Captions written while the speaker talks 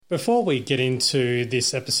Before we get into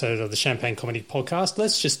this episode of the Champagne Comedy Podcast,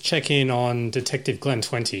 let's just check in on Detective Glen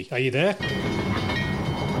 20. Are you there?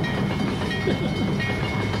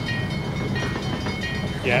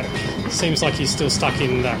 Yeah, seems like he's still stuck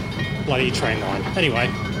in that bloody train line.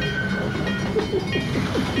 Anyway.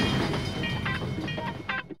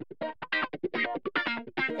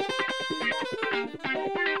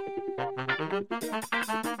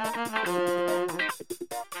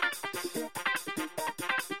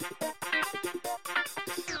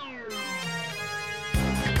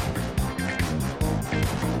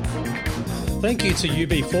 Thank you to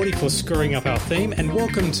UB40 for screwing up our theme, and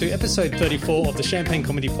welcome to episode 34 of the Champagne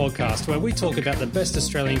Comedy Podcast, where we talk about the best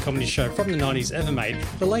Australian comedy show from the 90s ever made,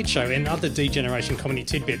 The Late Show, and other D-Generation comedy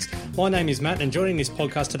tidbits. My name is Matt, and joining this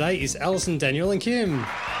podcast today is Alison, Daniel and Kim.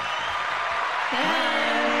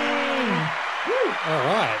 Hey! All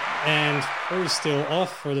right, and Prue's still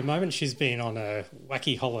off for the moment. She's been on a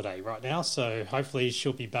wacky holiday right now, so hopefully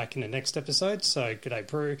she'll be back in the next episode. So g'day,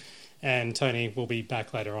 Prue. And Tony will be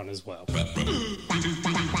back later on as well.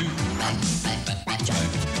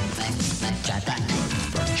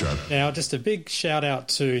 Now, just a big shout out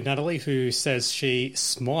to Natalie, who says she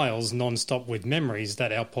smiles non-stop with memories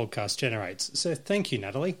that our podcast generates. So thank you,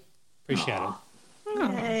 Natalie. Appreciate it.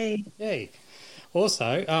 Yay. Yay.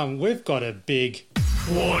 Also, we've got a big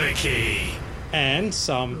water key and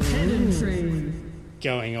some Pedantry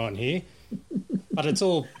going on here, but it's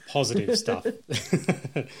all positive stuff.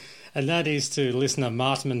 And that is to listener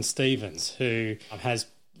Martman Stevens, who has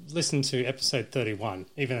listened to episode 31,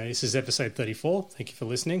 even though this is episode 34. Thank you for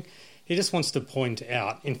listening. He just wants to point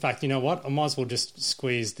out, in fact, you know what? I might as well just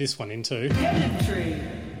squeeze this one into pedantry.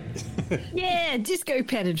 Yeah, disco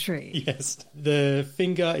pedantry. Yes. The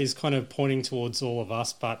finger is kind of pointing towards all of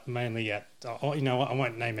us, but mainly at, you know what? I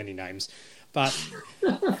won't name any names. But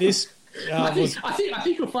this... I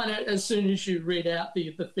think you'll find out as soon as you read out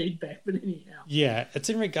the feedback, but anyhow. Yeah, it's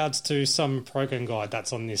in regards to some program guide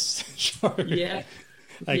that's on this show. Yeah.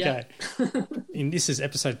 Okay. Yeah. This is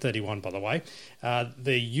episode 31, by the way.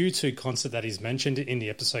 The U2 concert that is mentioned in the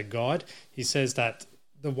episode guide, he says that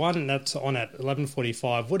the one that's on at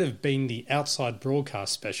 11:45 would have been the Outside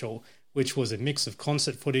broadcast special, which was a mix of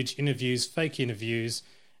concert footage, interviews, fake news,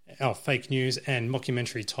 and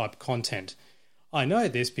mockumentary type content. I know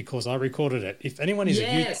this because I recorded it. If anyone is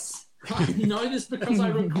yes, I know this because I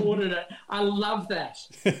recorded it. I love that.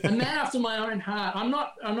 A man after my own heart. I'm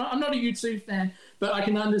not a U2 fan, but I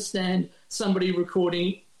can understand somebody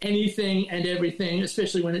recording anything and everything,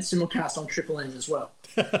 especially when it's simulcast on Triple M as well.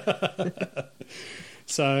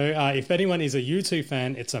 So if anyone is a U2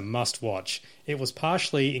 fan, it's a must-watch. It was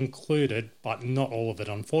partially included, but not all of it,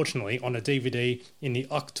 unfortunately, on a DVD in the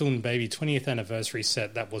Achtung Baby 20th anniversary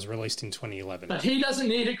set that was released in 2011. But he doesn't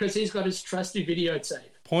need it because he's got his trusty videotape.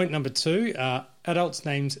 Point number 2, adults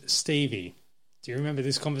named Stevie. Do you remember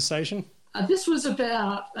this conversation? This was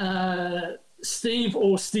about Steve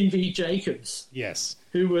or Stevie Jacobs. Yes.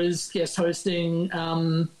 Who was guest hosting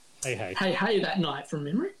Hey Hey that night from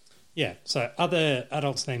memory. Yeah, so other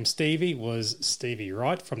adults named Stevie was Stevie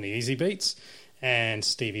Wright from the Easy Beats and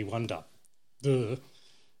Stevie Wonder.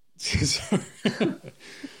 It's a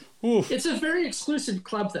very exclusive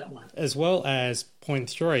club, that one. As well as point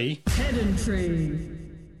 3, pedantry.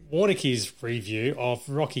 Warnicki's review of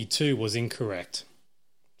Rocky 2 was incorrect.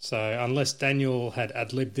 So unless Daniel had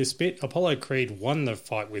ad-libbed this bit, Apollo Creed won the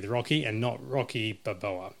fight with Rocky and not Rocky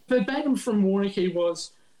Balboa. Verbatim from Warnicki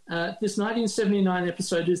was... this 1979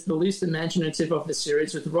 episode is the least imaginative of the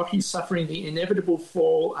series, with Rocky suffering the inevitable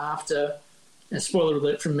fall after, spoiler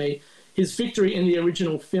alert from me, his victory in the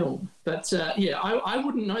original film. But I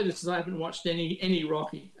wouldn't know this because I haven't watched any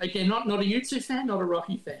Rocky. Again, not a U2 fan, not a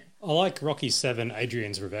Rocky fan. I like Rocky 7,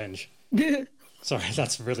 Adrian's Revenge. Sorry,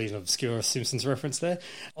 that's really an obscure Simpsons reference there.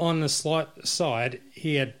 On the slight side,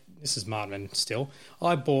 this is Martman still,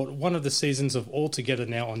 I bought one of the seasons of All Together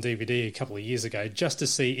Now on DVD a couple of years ago just to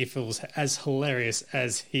see if it was as hilarious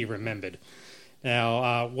as he remembered.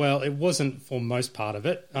 Now, it wasn't for most part of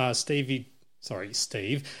it. Steve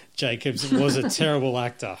Jacobs was a terrible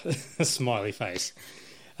actor. Smiley face.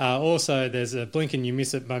 Also, there's a blink and you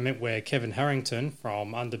miss it moment where Kevin Harrington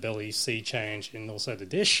from Underbelly, Sea Change and also The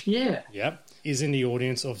Dish. Yeah. Yep. Is in the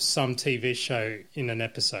audience of some TV show in an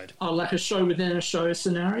episode. Oh, like a show within a show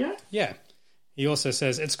scenario? Yeah. He also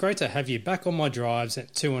says, it's great to have you back on my drives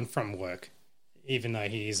to and from work, even though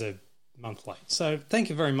he is a month late. So thank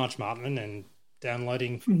you very much, Martin, and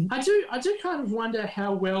downloading. I do kind of wonder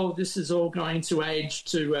how well this is all going to age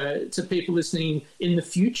to people listening in the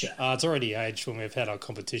future. It's already aged when we've had our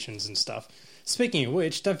competitions and stuff. Speaking of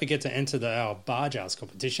which, don't forget to enter our Bar Jars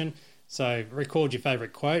competition. So record your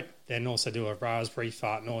favourite quote, then also do a raspberry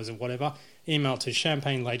fart noise or whatever. Email it to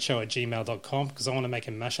champagnelateshow@gmail.com because I want to make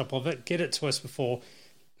a mashup of it. Get it to us before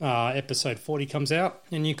episode 40 comes out,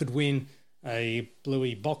 and you could win a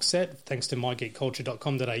Bluey box set thanks to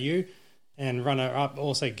mygeekculture.com.au, and runner-up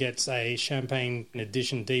also gets a Champagne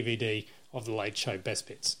edition DVD of The Late Show Best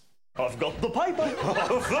Bits. I've got the paper. I've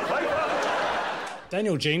the paper.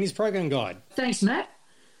 Daniel, Genie's program guide. Thanks, Matt.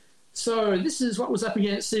 So this is what was up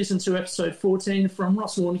against Season 2, Episode 14 from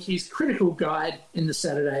Ross Warneke's Critical Guide in the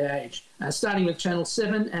Saturday Age. Starting with Channel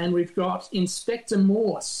 7, and we've got Inspector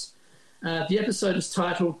Morse. The episode is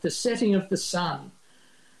titled The Setting of the Sun.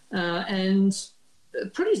 And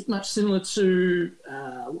pretty much similar to,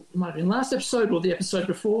 might have been last episode or the episode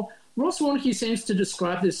before, Ross Warneke seems to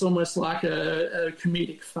describe this almost like a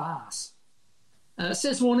comedic farce.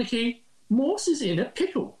 Says Warneke, Morse is in a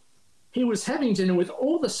pickle. He was having dinner with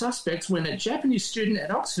all the suspects when a Japanese student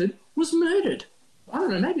at Oxford was murdered. I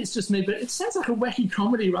don't know, maybe it's just me, but it sounds like a wacky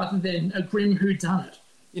comedy rather than a grim whodunit.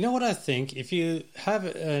 You know what I think? If you have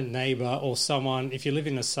a neighbour or someone, if you live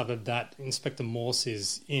in a suburb that Inspector Morse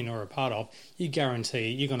is in or a part of, you guarantee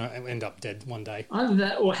you're going to end up dead one day. Either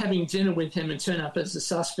that or having dinner with him and turn up as a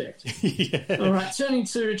suspect. Yeah. All right, turning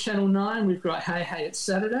to Channel 9, we've got Hey Hey It's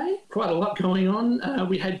Saturday. Quite a lot going on.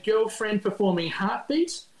 We had Girlfriend performing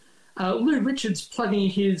Heartbeat. Lou Richards plugging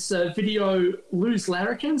his video Lou's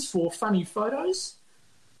Larrikins for funny photos.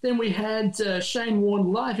 Then we had Shane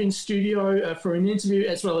Warne live in studio for an interview,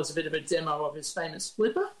 as well as a bit of a demo of his famous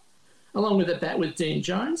flipper, along with a bat with Dean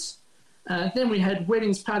Jones. Then we had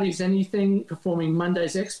Weddings, Parties, Anything performing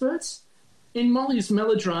Monday's Experts. In Molly's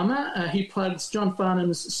Melodrama, he plugs John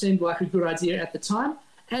Farnham's Seemed Like a Good Idea at the Time,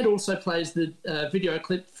 and also plays the video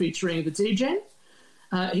clip featuring the D-Gen.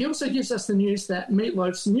 He also gives us the news that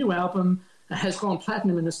Meatloaf's new album has gone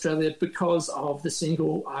platinum in Australia because of the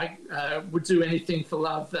single I Would Do Anything for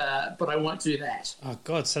Love, but I Won't Do That. Oh,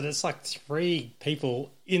 God, so there's like 3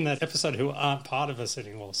 people in that episode who aren't part of us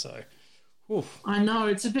anymore, so... Oof. I know,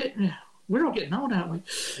 it's a bit... We're all getting old, aren't we?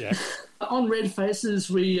 Yeah. On Red Faces,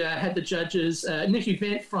 we had the judges Nikki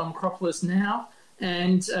Bent from Cropolis Now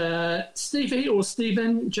and Stevie or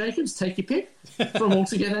Stephen Jacobs, take your pick, from All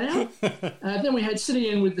Together Now. Then we had sitting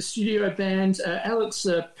in with the studio band Alex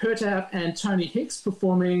Pertout and Tony Hicks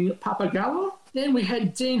performing Papagallo. Then we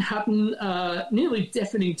had Dean Hutton nearly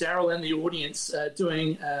deafening Daryl and the audience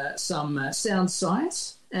doing some sound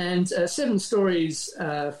science. And 7 Stories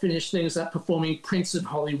finished things up performing Prince of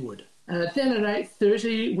Hollywood. Then at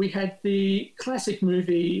 8:30, we had the classic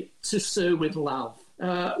movie To Sir With Love.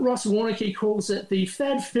 Ross Warneke calls it the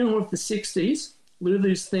fad film of the 60s.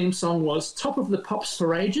 Lulu's theme song was top of the pops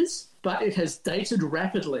for ages, but it has dated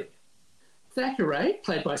rapidly. Thackeray,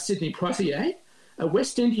 played by Sidney Poitier, a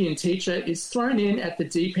West Indian teacher, is thrown in at the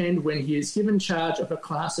deep end when he is given charge of a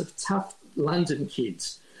class of tough London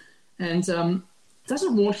kids. And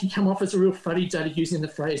doesn't Warneke come off as a real fuddy-duddy using the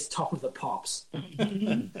phrase top of the pops?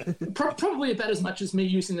 Probably about as much as me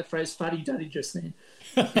using the phrase fuddy-duddy just then.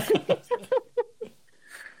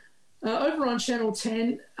 Over on Channel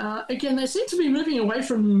 10, again, they seem to be moving away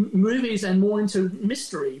from movies and more into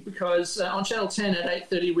mystery because on Channel 10 at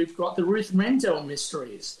 8:30 we've got the Ruth Rendell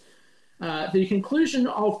Mysteries. The conclusion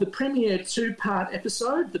of the premiere 2-part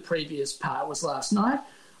episode, the previous part was last night,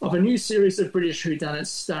 of a new series of British whodunits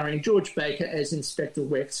starring George Baker as Inspector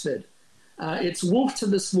Wexford. It's Wolf to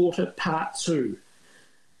the Slaughter Part 2.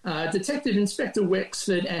 Detective Inspector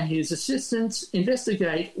Wexford and his assistants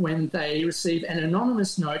investigate when they receive an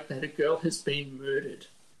anonymous note that a girl has been murdered.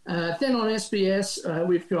 Then on SBS,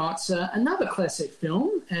 we've got another classic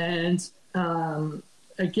film, and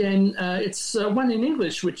again, it's one in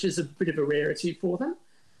English, which is a bit of a rarity for them.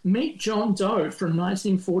 Meet John Doe from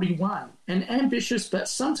 1941, an ambitious but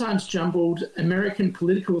sometimes jumbled American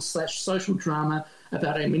political/social drama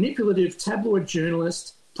about a manipulative tabloid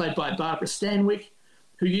journalist, played by Barbara Stanwyck,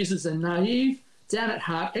 who uses a naive,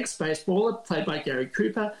 down-at-heart ex-baseballer, played by Gary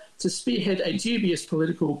Cooper, to spearhead a dubious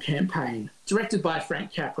political campaign, directed by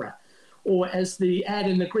Frank Capra. Or, as the ad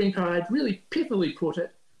in the Green Guide really pithily put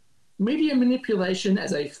it, media manipulation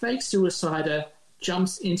as a fake suicider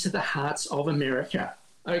jumps into the hearts of America.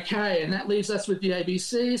 Okay, and that leaves us with the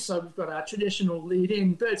ABC, so we've got our traditional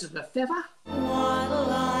lead-in, Birds of a Feather.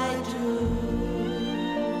 What'll I do?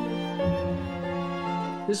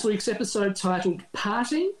 This week's episode, titled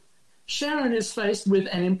Parting, Sharon is faced with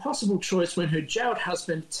an impossible choice when her jailed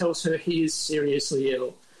husband tells her he is seriously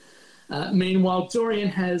ill. Meanwhile, Dorian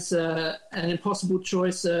has an impossible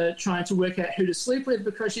choice trying to work out who to sleep with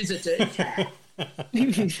because she's a dirty cat.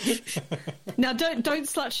 Now, don't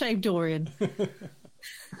slut shame Dorian.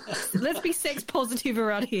 Let's be sex positive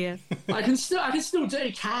around here. I can still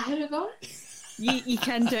dirty cat hair though. You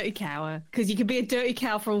can dirty cow because you can be a dirty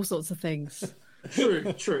cow for all sorts of things.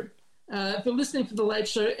 True. But listening to The Late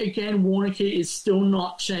Show, again, Warneke is still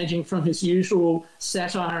not changing from his usual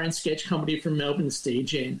satire and sketch comedy from Melbourne's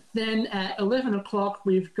DGen. Then at 11 o'clock,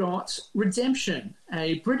 we've got Redemption,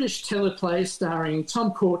 a British teleplay starring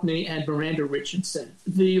Tom Courtenay and Miranda Richardson.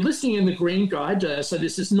 The listing in the Green Guide, so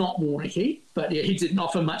this is not Warneke, but yeah, he didn't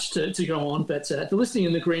offer much to go on, but the listing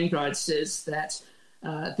in the Green Guide says that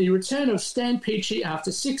the return of Stan Peachy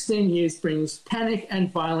after 16 years brings panic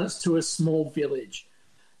and violence to a small village.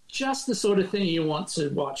 Just the sort of thing you want to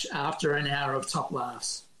watch after an hour of top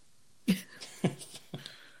laughs.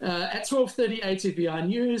 At 12:30, ATVI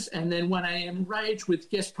News, and then 1 a.m. Rage with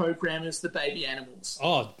guest programmers The Baby Animals.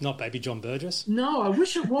 Oh, not Baby John Burgess? No, I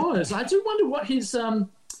wish it was. I do wonder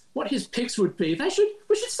what his picks would be. We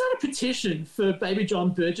should start a petition for Baby John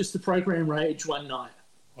Burgess to program Rage one night.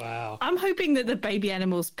 Wow. I'm hoping that the Baby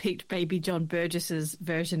Animals picked Baby John Burgess's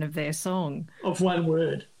version of their song. Of one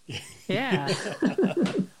word. Yeah.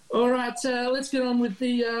 All right, let's get on with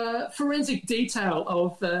the forensic detail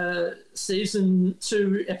of Season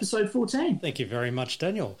 2, Episode 14. Thank you very much,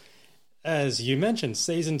 Daniel. As you mentioned,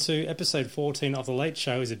 Season 2, Episode 14 of The Late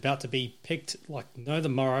Show is about to be picked like no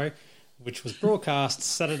tomorrow, which was broadcast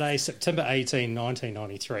Saturday, September 18,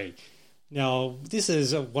 1993. Now, this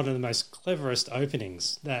is one of the most cleverest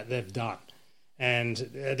openings that they've done. And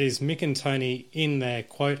it is Mick and Tony in their,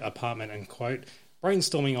 quote, apartment, and quote,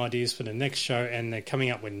 brainstorming ideas for the next show, and they're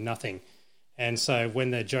coming up with nothing. And so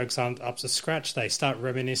when their jokes aren't up to scratch, they start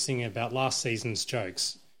reminiscing about last season's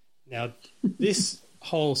jokes. Now, this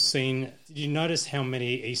whole scene, did you notice how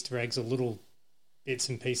many Easter eggs or little bits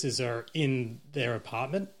and pieces are in their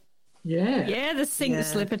apartment? Yeah. Yeah, the Sink the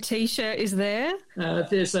Slipper T-shirt is there.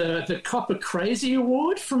 There's the Copper Crazy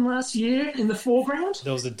Award from last year in the foreground.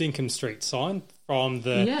 There was a Dinkum Street sign from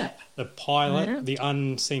the pilot, the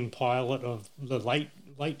unseen pilot of the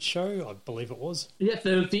Late Show, I believe it was. Yeah,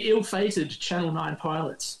 the ill-fated Channel 9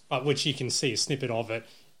 pilots. But which you can see a snippet of it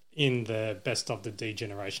in the Best of the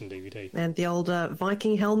D-Generation DVD. And the old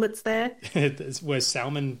Viking helmets there. Where's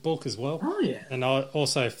Salmon book as well. Oh, yeah. And I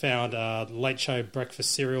also found Late Show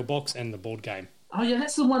breakfast cereal box and the board game. Oh, yeah,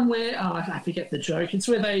 that's the one where, I forget the joke. It's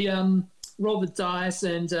where they roll the dice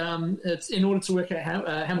and it's in order to work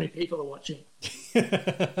out how many people are watching.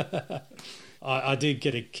 I did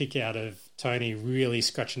get a kick out of Tony really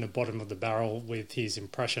scratching the bottom of the barrel with his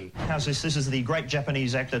impression. How's this? This is the great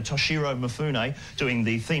Japanese actor Toshiro Mifune doing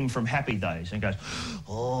the theme from Happy Days. And he goes,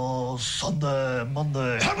 oh, Sunday,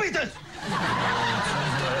 Monday, Happy Days!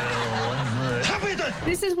 Happy Days!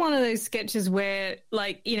 This is one of those sketches where,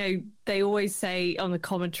 like, you know, they always say on the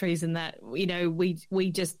commentaries and that, you know,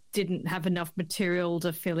 we just didn't have enough material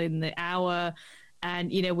to fill in the hour.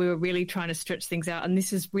 And, you know, we were really trying to stretch things out. And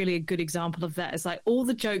this is really a good example of that. It's like all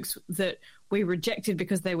the jokes that we rejected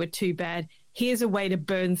because they were too bad, here's a way to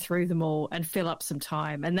burn through them all and fill up some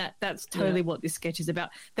time. And that's totally what this sketch is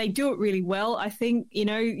about. They do it really well. I think, you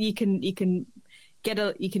know, you can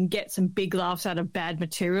get some big laughs out of bad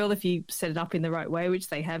material if you set it up in the right way, which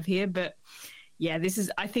they have here. But yeah,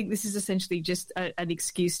 I think this is essentially just an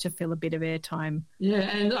excuse to fill a bit of airtime. Yeah,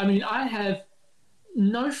 and I mean, I have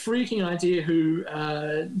no freaking idea who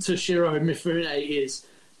Toshiro Mifune is,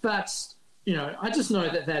 but, you know, I just know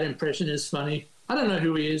that impression is funny. I don't know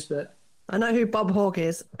who he is, but I know who Bob Hawke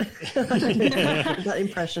is. That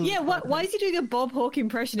impression. Yeah, why is he doing a Bob Hawke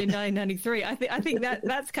impression in 1993? I think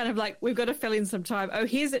that's kind of like, we've got to fill in some time. Oh,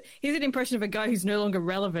 here's an impression of a guy who's no longer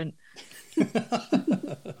relevant.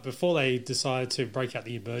 Before they decided to break out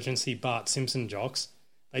the emergency Bart Simpson jocks,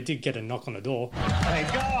 they did get a knock on the door. Hey,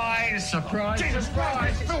 guys! Surprise! Jesus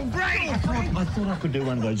Christ! Phil Brady! I thought I could do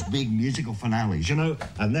one of those big musical finales, you know?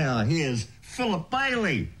 And now here's Philip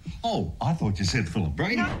Bailey. Oh, I thought you said Philip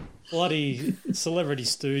Brady. Bloody celebrity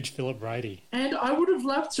stooge Philip Brady. And I would have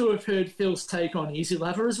loved to have heard Phil's take on Easy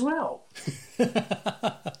Lover as well.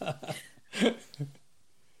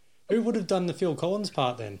 Who would have done the Phil Collins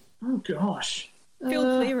part then? Oh, gosh.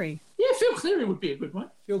 Phil Cleary. Yeah, Phil Cleary would be a good one.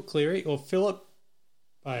 Phil Cleary or Philip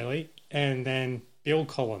Bailey and then Bill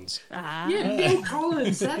Collins. Yeah, Bill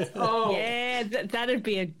Collins. Yeah, that'd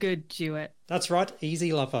be a good duet. That's right,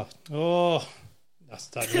 Easy Lover. Oh,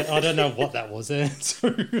 I don't know what that was there.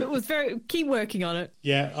 It was keep working on it.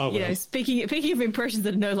 Yeah, I will. You know, speaking of impressions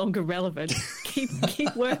that are no longer relevant, keep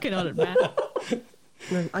working on it, Matt.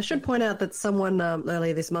 I should point out that someone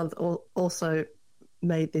earlier this month also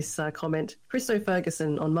made this comment. Christo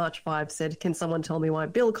Ferguson on March 5 said, "Can someone tell me why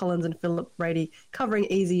Bill Collins and Philip Brady covering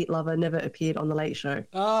Easy Lover never appeared on The Late Show?"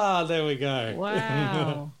 Ah, there we go.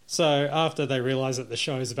 Wow. So after they realise that the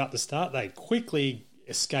show is about to start, they quickly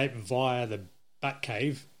escape via the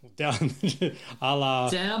Batcave down a la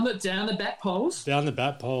Down the back poles. down the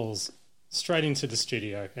bat poles straight into the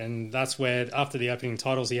studio, and that's where after the opening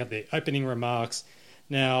titles you have the opening remarks.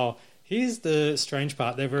 Now here's the strange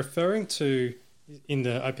part: they're referring to in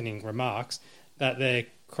the opening remarks that they're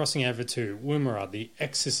crossing over to Woomera, the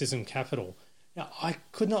exorcism capital. Now I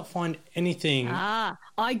could not find anything. I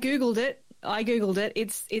googled it.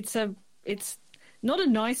 It's not a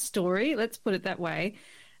nice story. Let's put it that way.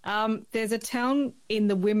 There's a town in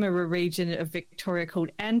the Wimmera region of Victoria called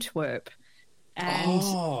Antwerp,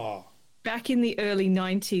 and back in the early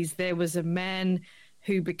 90s, there was a man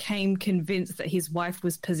who became convinced that his wife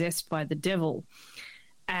was possessed by the devil,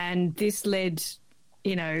 and this led,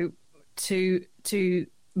 to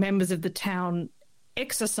members of the town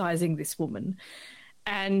exorcising this woman.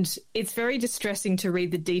 And it's very distressing to read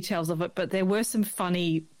the details of it, but there were some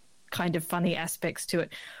funny aspects to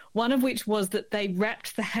it. One of which was that they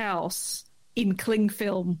wrapped the house in cling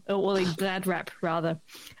film, or in glad wrap, rather.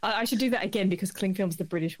 I should do that again because cling film's the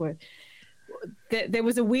British word. There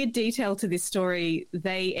was a weird detail to this story.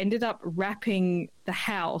 They ended up wrapping the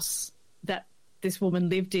house that this woman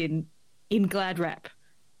lived in glad wrap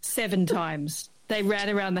 7 times. They ran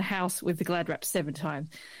around the house with the glad wrap 7 times.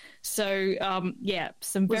 So,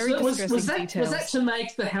 some very distressing details. Was that to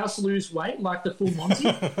make the house lose weight, like the full Monty?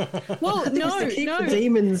 Well, no. The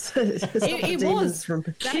demons. It was. From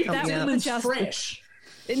Keep the demons fresh.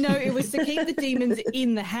 No, it was to keep the demons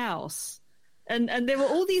in the house. And there were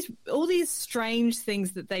all these strange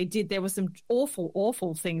things that they did. There were some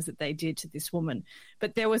awful things that they did to this woman.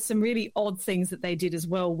 But there were some really odd things that they did as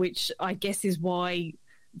well, which I guess is why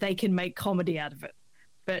they can make comedy out of it.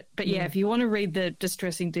 But yeah, if you want to read the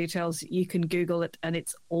distressing details, you can Google it, and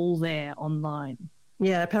it's all there online.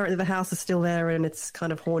 Yeah, apparently the house is still there, and it's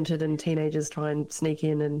kind of haunted, and teenagers try and sneak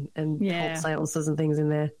in and hold seances and things in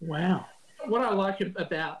there. Wow. What I like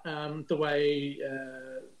about the way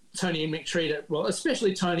Tony and Mick treat it, well,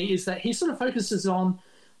 especially Tony, is that he sort of focuses on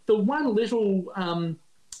the one little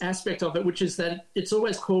aspect of it, which is that it's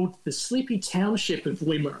always called the sleepy township of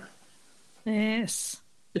Wimmera. Yes.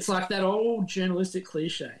 It's like that old journalistic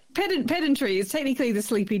cliche. Pedantry is technically the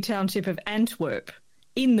sleepy township of Antwerp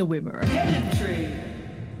in the Wimmera. Pedantry.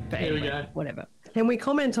 But There we go. Whatever. Can we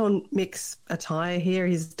comment on Mick's attire here?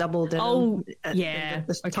 His double denim,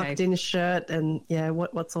 the tucked in shirt, and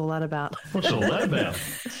what's all that about? What's all that about?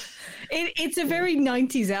 It's a very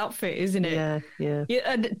 90s outfit, isn't it? Yeah.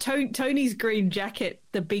 And Tony's green jacket,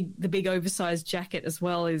 the big oversized jacket as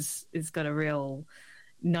well, is got a real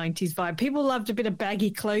 90s vibe. People loved a bit of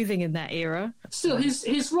baggy clothing in that era. Still,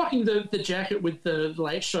 he's rocking the jacket with the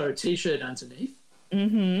Late Show T-shirt underneath.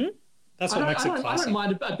 Mm-hmm. That's what makes it classic. I don't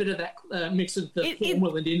mind a bit of that mix of the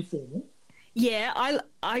formal and informal. Yeah,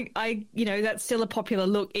 I that's still a popular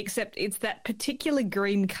look, except it's that particular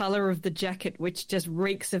green colour of the jacket which just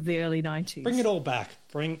reeks of the early 90s. Bring it all back.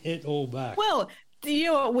 Well, you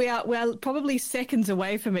know what, we are probably seconds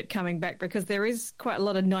away from it coming back, because there is quite a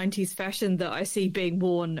lot of 90s fashion that I see being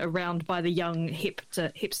worn around by the young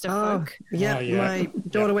hipster folk. Yeah, my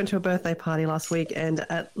daughter went to a birthday party last week, and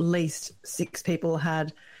at least 6 people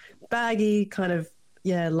had baggy kind of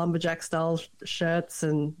lumberjack style shirts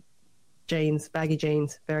and jeans, baggy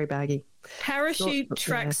jeans, very baggy. Parachute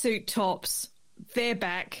tracksuit tops, they're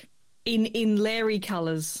back in Larry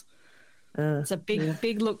colours. It's a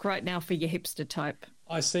big look right now for your hipster type.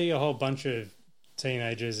 I see a whole bunch of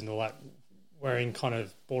teenagers and all that wearing kind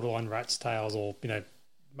of borderline rat's tails or,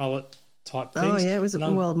 mullet type things. Oh, yeah, it was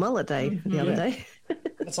mullet day the other day.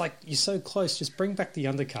 It's like, you're so close, just bring back the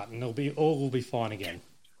undercut and all will be fine again.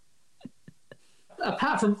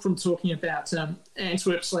 Apart from talking about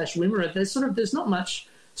Antwerp / Wimmera, there's not much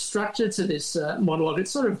structure to this monologue.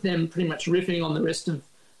 It's sort of them pretty much riffing on the rest of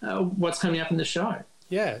what's coming up in the show.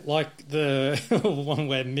 Yeah, like the one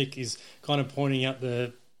where Mick is kind of pointing out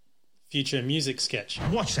the future music sketch.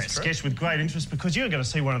 Watch that sketch with great interest, because you're going to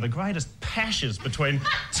see one of the greatest passions between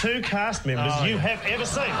 2 cast members you have ever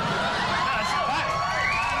seen.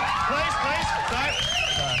 Please,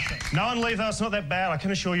 no one leave though, it's not that bad. I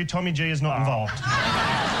can assure you Tommy G is not involved.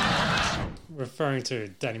 Referring to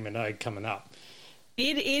Danny Minogue coming up.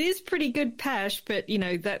 It is pretty good pash, but,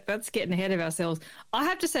 that's getting ahead of ourselves. I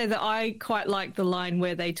have to say that I quite like the line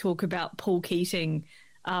where they talk about Paul Keating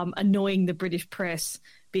annoying the British press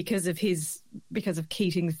because of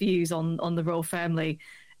Keating's views on the royal family,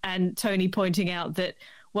 and Tony pointing out that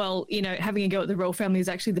well, having a go at the royal family is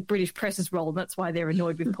actually the British press's role, and that's why they're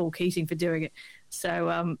annoyed with Paul Keating for doing it.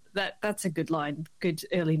 So that's a good line, good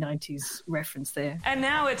early 90s reference there. And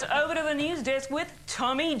now it's over to the news desk with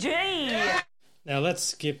Tommy G. Now let's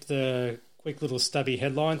skip the quick little stubby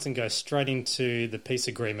headlines and go straight into the peace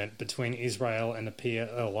agreement between Israel and the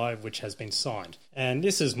PLO, which has been signed. And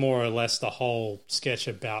this is more or less the whole sketch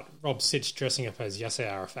about Rob Sitch dressing up as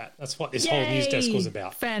Yasser Arafat. That's what this whole news desk was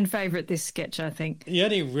about. Fan favourite, this sketch, I think. The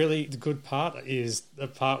only really good part is the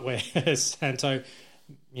part where Santo,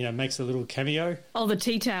 makes a little cameo. Oh, the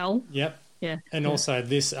tea towel. Yep. Yeah. And also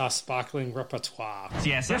this sparkling repertoire.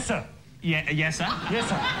 Yes, sir. Yes, sir. Yeah, yes, sir. Yes,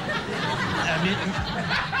 sir.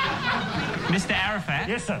 Mr. Arafat.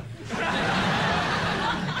 Yes, sir.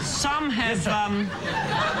 Some have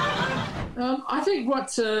I think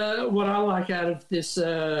what I like out of this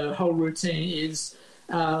whole routine is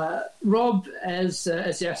Rob as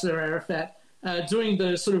Yasser Arafat doing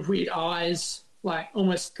the sort of weird eyes, like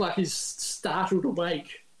almost like he's startled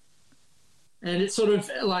awake, and it's sort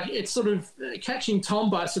of catching Tom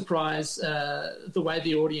by surprise the way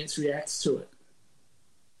the audience reacts to it.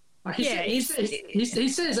 Like he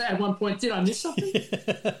says at one point, "Did I miss something?"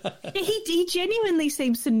 He genuinely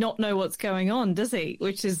seems to not know what's going on, does he?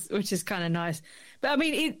 Which is kind of nice. But I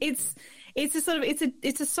mean, it's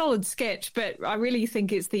a solid sketch, but I really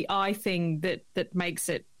think it's the eye thing that makes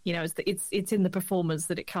it. It's in the performance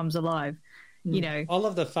that it comes alive. I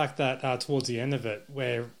love the fact that towards the end of it,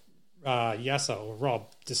 where Yasser or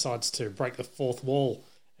Rob decides to break the fourth wall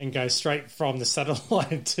and go straight from the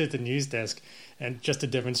satellite to the news desk, and just to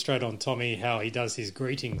demonstrate on Tommy how he does his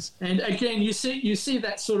greetings. And again, you see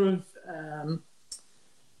that sort of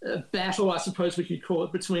battle, I suppose we could call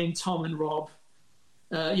it, between Tom and Rob.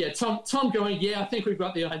 Tom going, "Yeah, I think we've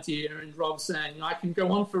got the idea," and Rob saying, "I can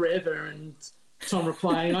go on forever," and Tom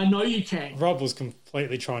replying, "I know you can." Rob was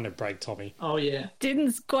completely trying to break Tommy. Oh, yeah.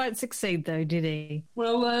 Didn't quite succeed, though, did he?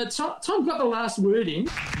 Well, Tom got the last word in.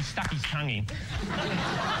 he stuck his tongue in.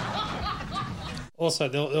 Also,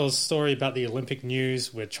 there was a story about the Olympic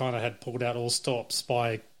news where China had pulled out all stops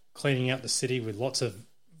by cleaning out the city with lots of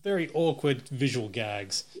very awkward visual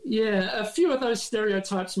gags. Yeah, a few of those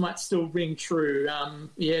stereotypes might still ring true.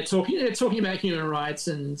 Talking about human rights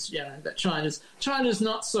and that China's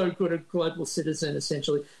not so good a global citizen,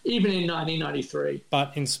 essentially, even in 1993.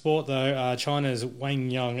 But in sport, though, China's Wang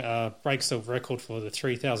Yang breaks the record for the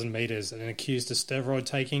 3,000 metres and accused of steroid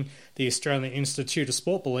taking. The Australian Institute of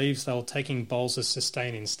Sport believes they were taking bowls of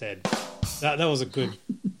Sustain instead. That was a good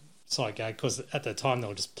side gag, because at the time they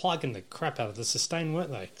were just plugging the crap out of the Sustain, weren't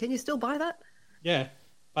they? Can you still buy that? Yeah,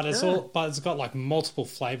 but it's got like multiple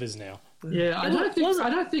flavours now. Yeah, I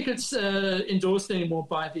don't think it's endorsed anymore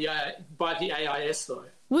by the AIS though.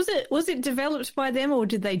 Was it developed by them, or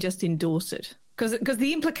did they just endorse it? Because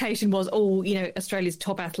the implication was, Australia's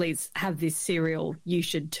top athletes have this cereal, you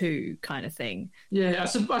should too, kind of thing. Yeah, I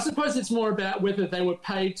suppose it's more about whether they were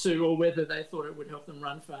paid to or whether they thought it would help them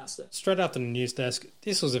run faster. Straight after the news desk,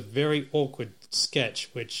 this was a very awkward sketch,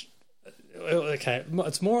 which, okay,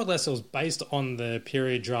 it's more or less it was based on the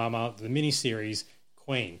period drama, the miniseries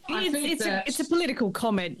Queen. It's a political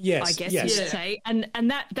comment, yes, I guess yes. you would say, and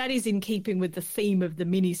that is in keeping with the theme of the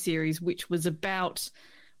miniseries, which was about.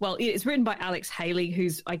 Well, it's written by Alex Haley,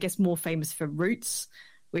 who's, I guess, more famous for Roots,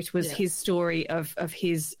 which was his story of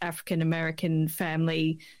his African-American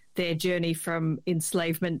family, their journey from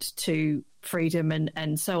enslavement to freedom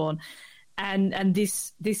and so on. And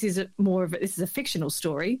this is a fictional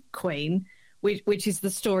story, Queen, which is the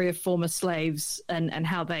story of former slaves and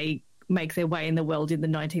how they make their way in the world in the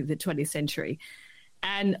 19th and 20th century.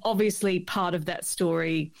 And obviously part of that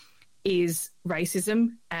story is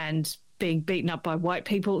racism and being beaten up by white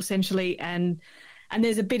people, essentially, and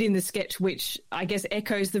there's a bit in the sketch which I guess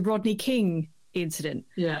echoes the Rodney King incident.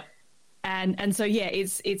 Yeah, and so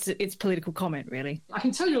it's political comment, really. I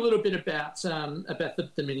can tell you a little bit about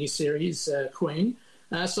the miniseries Queen.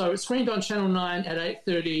 So it screened on Channel 9 at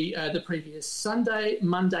 8:30 the previous Sunday,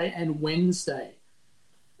 Monday, and Wednesday.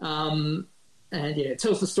 It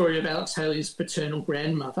tells the story of Alex Haley's paternal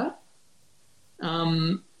grandmother.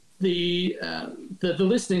 The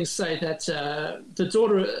listings say that the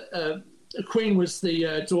daughter, Queen, was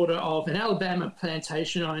the daughter of an Alabama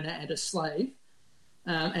plantation owner and a slave.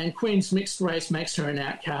 And Queen's mixed race makes her an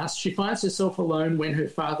outcast. She finds herself alone when her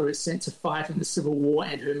father is sent to fight in the Civil War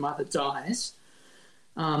and her mother dies.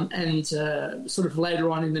 Sort of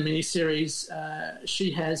later on in the miniseries,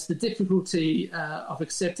 she has the difficulty of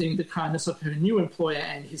accepting the kindness of her new employer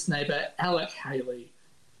and his neighbour, Alec Haley.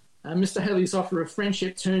 Mr. Haley's offer of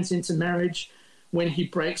friendship turns into marriage when he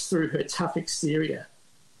breaks through her tough exterior.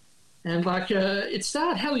 And it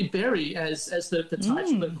starred Halle Berry as the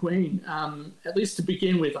titular queen, at least to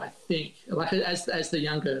begin with, I think, as the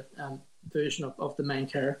younger version of the main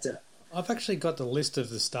character. I've actually got the list of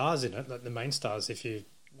the stars in it, like the main stars, if you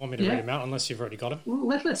want me to read them out, unless you've already got them.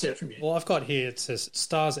 Well, let's hear it from you. Well, I've got here, it says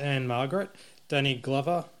stars Anne Margaret, Danny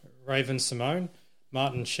Glover, Raven Simone,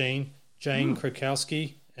 Martin Sheen, Jane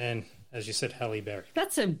Krakowski, and, as you said, Halle Berry.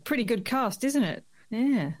 That's a pretty good cast, isn't it?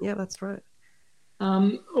 Yeah. Yeah, that's right.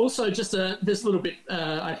 Also, just this little bit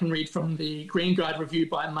I can read from the Green Guide review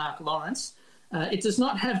by Mark Lawrence. It does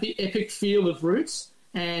not have the epic feel of Roots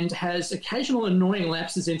and has occasional annoying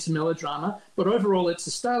lapses into melodrama, but overall it's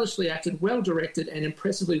a stylishly acted, well-directed and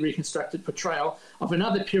impressively reconstructed portrayal of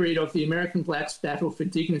another period of the American blacks' battle for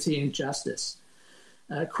dignity and justice.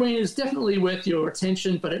 Queen is definitely worth your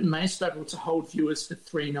attention, but it may struggle to hold viewers for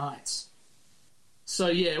 3 nights. So,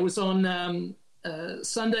 yeah, it was on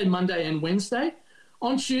Sunday, Monday and Wednesday.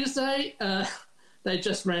 On Tuesday, they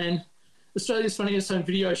just ran Australia's Funniest Home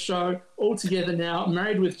Video Show, All Together Now,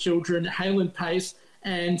 Married with Children, Hale and Pace,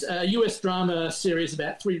 and a US drama series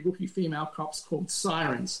about 3 rookie female cops called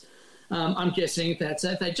Sirens. I'm guessing that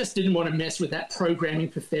they just didn't want to mess with that programming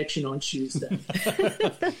perfection on Tuesday.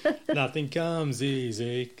 Nothing comes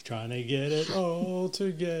easy, trying to get it all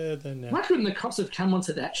together now. Why couldn't the cops have come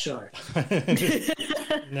onto that show?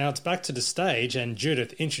 Now it's back to the stage, and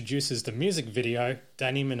Judith introduces the music video,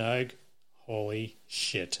 Danny Minogue. Holy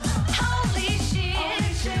shit. Holy shit.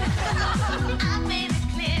 I made a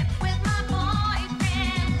clip with my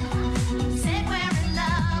boyfriend. Said we're in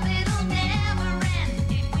love, it'll never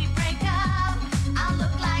end. If we break up, I'll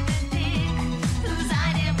look like a dick. Whose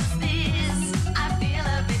idea was this? I feel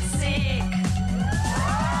a bit sick.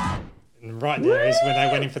 And right there is when they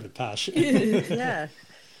went in for the pash. Yeah.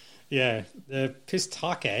 Yeah, the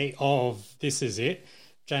pistake of This Is It.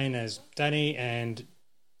 Jane as Danny and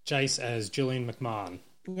Jace as Julian McMahon.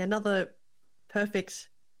 Yeah, another perfect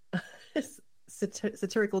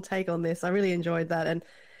satirical take on this. I really enjoyed that. And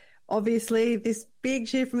obviously this big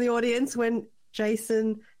cheer from the audience when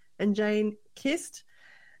Jason and Jane kissed.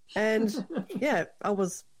 And yeah, I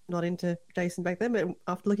was not into Jason back then, but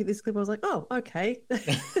after looking at this clip I was like, oh, okay,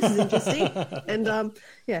 this is interesting. And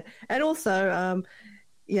yeah, and also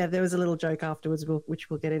yeah, there was a little joke afterwards, which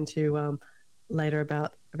we'll get into later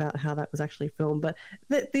about how that was actually filmed. But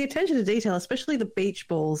the attention to detail, especially the beach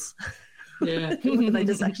balls, Yeah. they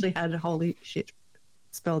just actually had holy shit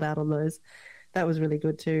spelled out on those. That was really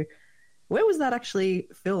good too. Where was that actually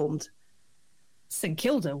filmed? St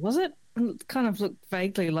Kilda, was it? It kind of looked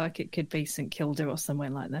vaguely like it could be St Kilda or somewhere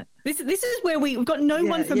like that. This is where we've got no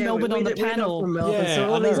one from Melbourne on the panel. From Melbourne, Yeah, so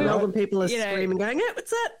all I know, these right? Melbourne people are You know, screaming, going, "Yeah,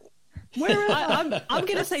 what's that?" I'm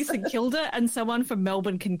going to say St Kilda, and someone from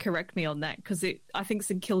Melbourne can correct me on that, because I think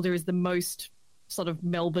St Kilda is the most sort of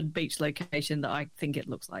Melbourne beach location that I think it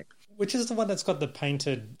looks like. Which is the one that's got the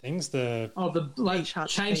painted things? Oh, the Beach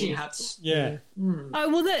huts changing thing. huts. Yeah. Oh,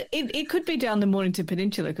 well, it could be down the Mornington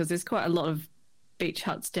Peninsula, because there's quite a lot of beach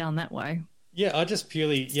huts down that way. Yeah, I just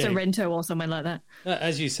purely... Yeah, Sorrento or somewhere like that.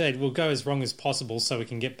 as you said, we'll go as wrong as possible so we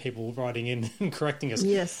can get people writing in and correcting us.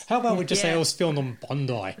 Yes. How about we just say Yeah. it was filmed on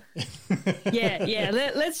Bondi? Yeah.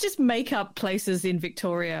 Let's just make up places in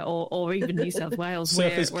Victoria or even New South Wales. Surfers where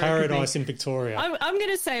it could be. Paradise in Victoria. I'm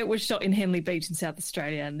going to say it was shot in Henley Beach in South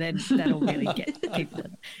Australia, and then that'll really get people.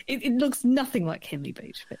 It looks nothing like Henley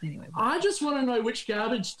Beach, but anyway. I just want to know which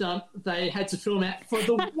garbage dump they had to film at for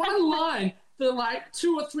the one line for like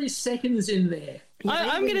 2 or 3 seconds in there.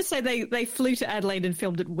 I'm going to say they flew to Adelaide and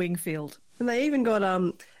filmed at Wingfield. And they even got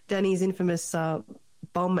Danny's infamous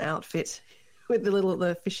bomb outfit with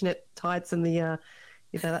the fishnet tights and the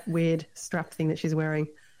that weird strap thing that she's wearing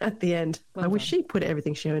at the end. I wish she put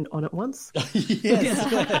everything she owned on at once.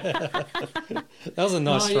 Yes. That was a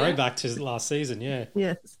nice Oh, yeah. throwback to last season, yeah.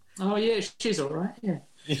 Yes. Oh, yeah, she's all right, yeah.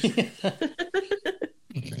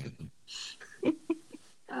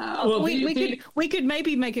 Well, we could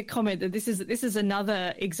maybe make a comment that this is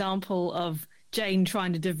another example of Jane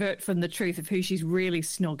trying to divert from the truth of who she's really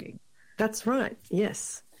snogging. That's right.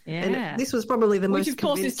 Yes. Yeah. And this was probably the most Which, of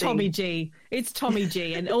course, is convincing- Tommy G. It's Tommy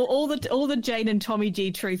G. And all the Jane and Tommy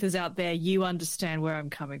G truthers out there, you understand where I'm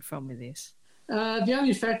coming from with this. the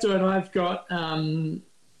only factoid I've got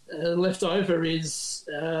left over is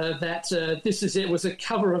that This Is It was a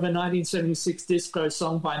cover of a 1976 disco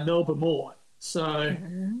song by Melba Moore. So,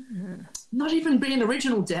 not even being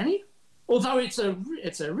original, Danny. Although it's a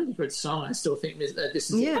really good song, I still think This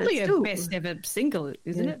Is It. Probably it's her still- best ever single,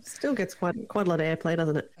 isn't it? Still gets quite a lot of airplay,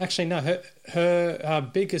 doesn't it? Actually, no, her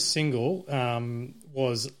biggest single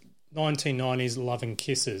was 1990's Love and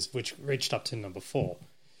Kisses, which reached up to number 4.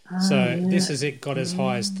 This is it got as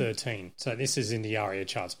high as 13. So this is in the ARIA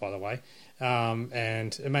charts, by the way.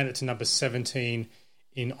 And it made it to number 17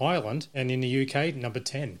 in Ireland, and in the UK, number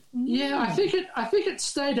 10. Yeah, I think it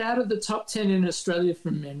stayed out of the top 10 in Australia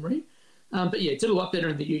from memory. But yeah, it did a lot better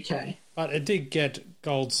in the UK. But it did get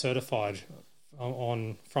gold certified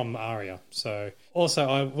from ARIA. So also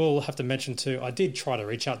I will have to mention too, I did try to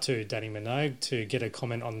reach out to Danny Minogue to get a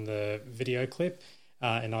comment on the video clip,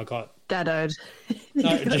 and I got Dadoed.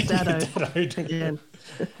 No, Dadoed again.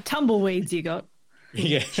 Tumbleweeds you got.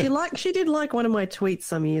 Yeah. She did like one of my tweets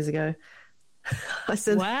some years ago. I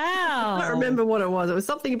said, wow. I don't remember what it was. It was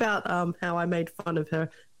something about how I made fun of her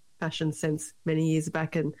fashion sense many years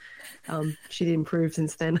back, and she did improve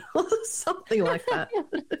since then. Something like that.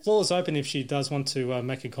 Floor is open if she does want to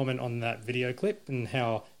make a comment on that video clip and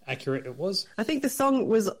how accurate it was. I think the song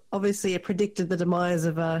was obviously it predicted the demise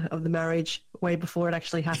of the marriage way before it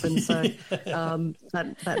actually happened. So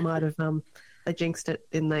that might have they jinxed it,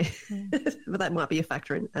 didn't they? But that might be a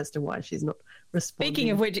factor in as to why she's not responding.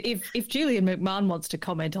 Speaking of which, if Julian McMahon wants to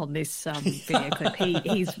comment on this video clip,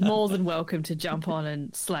 he's more than welcome to jump on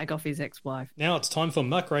and slag off his ex-wife. Now it's time for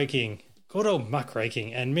muckraking. Good old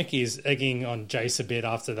muckraking. And Mickey is egging on Jace a bit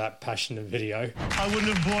after that passionate video. I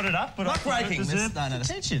wouldn't have brought it up, but Muckraking, I that's- deserve no.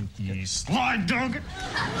 attention. You slide dog.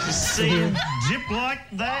 Just see him dip like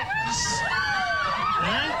that.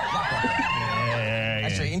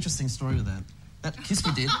 Actually, interesting story with that. That kiss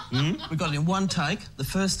we did, we got it in one take, the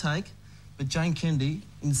first take, but Jane Kennedy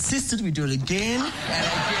insisted we do it again and again.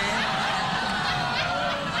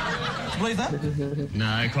 Do you believe that?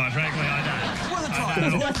 No, quite frankly, I don't. Worth a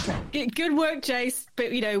try. Good work, Jace.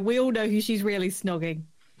 But, we all know who she's really snogging.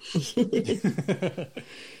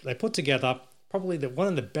 They put together probably one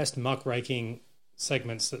of the best muckraking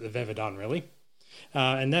segments that they've ever done, really.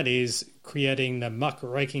 And that is creating the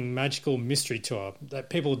muckraking magical mystery tour that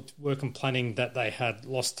people were complaining that they had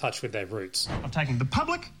lost touch with their roots. I'm taking the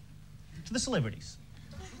public to the celebrities.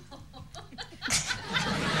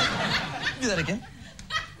 Do that again.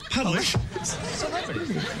 Public.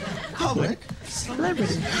 Celebrities. Public.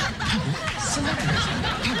 Celebrity. Celebrities.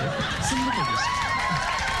 Celebrities.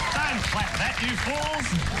 Don't clap that, you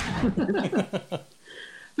fools.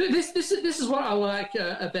 This is what I like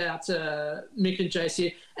about Mick and Jace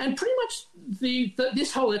here, and pretty much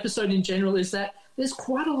this whole episode in general is that there's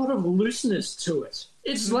quite a lot of looseness to it.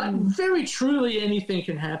 It's like very truly anything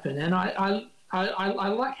can happen, and I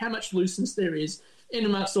like how much looseness there is in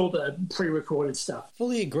amongst all the pre-recorded stuff.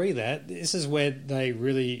 Fully agree that this is where they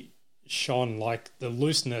really shone, like the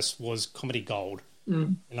looseness was comedy gold.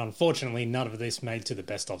 And unfortunately, none of this made to the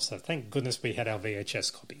best of, so thank goodness we had our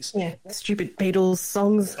VHS copies. Yeah, stupid Beatles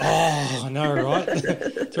songs. Oh, I know, right?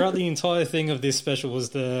 Throughout the entire thing of this special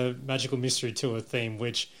was the Magical Mystery Tour theme,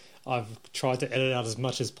 which I've tried to edit out as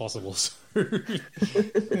much as possible. So.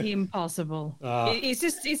 Impossible.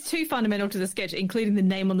 It's too fundamental to the sketch, including the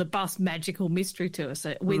name on the bus, Magical Mystery Tour,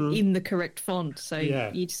 so within the correct font. So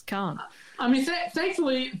you just can't. I mean,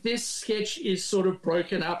 thankfully, this sketch is sort of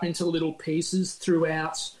broken up into little pieces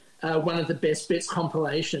throughout one of the Best Bits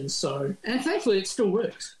compilations. And thankfully, it still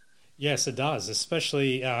works. Yes, it does,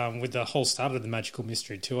 especially with the whole start of the Magical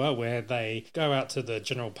Mystery Tour, where they go out to the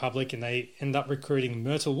general public and they end up recruiting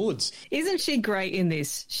Myrtle Woods. Isn't she great in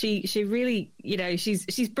this? She really,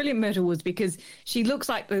 she's brilliant, Myrtle Woods, because she looks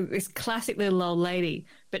like this classic little old lady,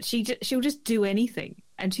 but she'll just do anything,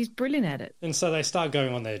 and she's brilliant at it. And so they start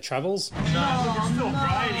going on their travels. No, look, it's still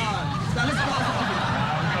Brady.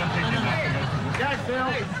 Go,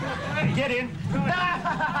 Phil. Get in. Come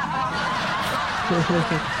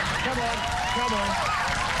on.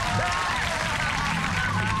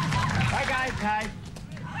 Okay.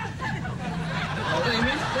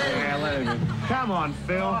 Yeah, let him in. Come on,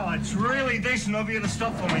 Phil. Oh, it's really decent of you to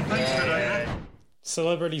stop for me. Thanks today.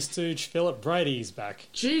 Celebrity stooge Philip Brady is back.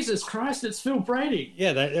 Jesus Christ, it's Phil Brady.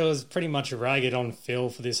 Yeah, it was pretty much ragged on Phil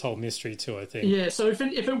for this whole mystery tour thing. Yeah, so if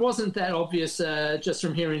it wasn't that obvious just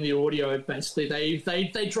from hearing the audio, basically,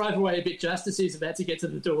 they drive away a bit just as he's about to get to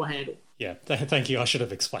the door handle. Yeah, thank you. I should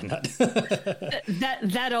have explained that.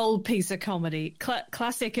 that old piece of comedy.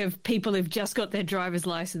 Classic of people who've just got their driver's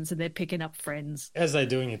license and they're picking up friends. As they're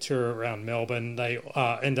doing a tour around Melbourne, they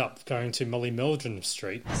end up going to Molly Meldrum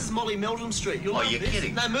Street. This is Molly Meldrum Street. You're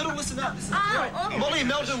kidding? No, Myrtle, listen up. Molly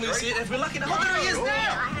Meldrum lives here. If we're lucky enough... Oh, there he is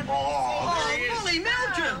now! Molly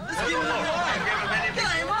Meldrum! Let's give him a ride.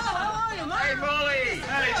 G'day, Molly. How are you, mate? Hey, Molly.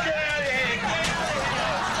 Hey, get out of here.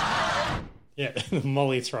 Yeah,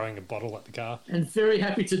 Molly throwing a bottle at the car. And very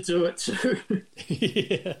happy to do it too.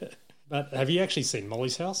 Yeah. But have you actually seen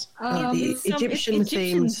Molly's house? The Egyptian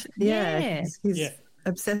themes. Yeah, he's Yeah.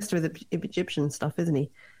 obsessed with Egyptian stuff, isn't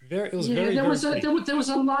he? It was Yeah, very, there very was quick. there was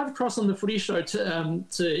a live cross on the Footy Show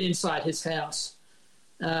to inside his house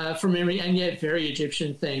from memory, and yeah, very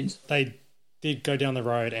Egyptian themed. They did go down the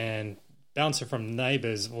road, and Bouncer from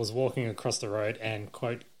Neighbours was walking across the road and,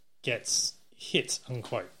 quote, gets hit,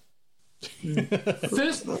 unquote.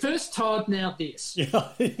 First Todd, now this.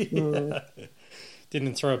 Yeah.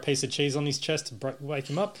 Didn't throw a piece of cheese on his chest to wake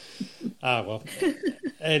him up. Well.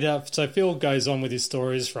 And so Phil goes on with his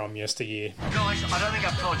stories from yesteryear. Guys, I don't think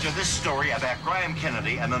I've told you this story about Graham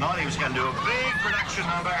Kennedy and the night he was going to do a big production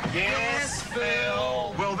number. Yes,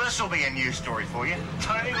 Phil. Well, this will be a new story for you.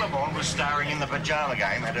 Tony Lamont was starring in the Pajama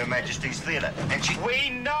Game at Her Majesty's Theatre. And we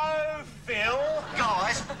know, Phil.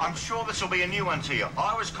 Guys, I'm sure this will be a new one to you.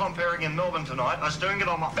 I was comparing in Melbourne tonight. I was doing it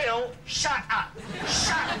on my... Phil, shut up.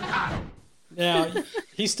 Shut up. Now,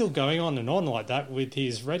 he's still going on and on like that with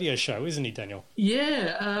his radio show, isn't he, Daniel?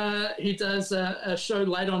 Yeah, he does a show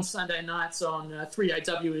late on Sunday nights on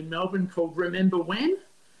 3AW in Melbourne called Remember When,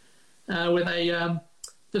 where they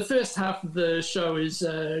the first half of the show is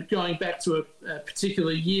going back to a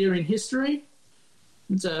particular year in history,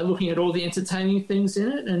 and, looking at all the entertaining things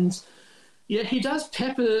in it. And yeah, he does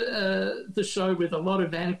pepper the show with a lot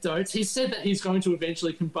of anecdotes. He said that he's going to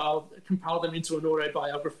eventually compile them into an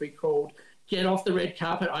autobiography called Get Off the Red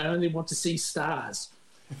Carpet, I Only Want to See Stars.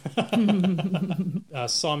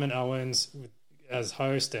 Simon Owens as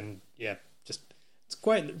host, and yeah, just it's a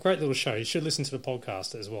great little show. You should listen to the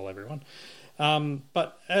podcast as well, everyone.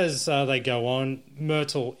 But as they go on,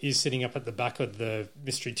 Myrtle is sitting up at the back of the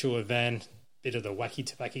Mystery Tour van. Bit of the wacky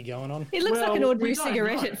tobacco going on. It looks like an ordinary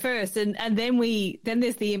cigarette at first, and then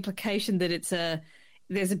there's the implication that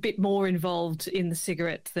there's a bit more involved in the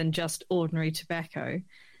cigarette than just ordinary tobacco.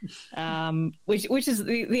 Which is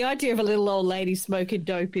the idea of a little old lady smoking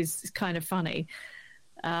dope is kind of funny.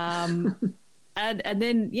 And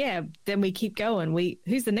then we keep going.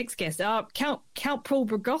 Who's the next guest? Count Paul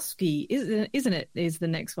Brogowski, isn't it? Is the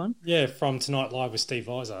next one? Yeah, from Tonight Live with Steve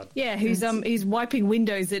Vizard. Yeah, he's wiping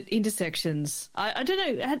windows at intersections. I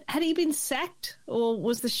don't know. Had he been sacked, or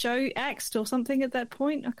was the show axed or something at that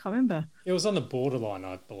point? I can't remember. It was on the borderline,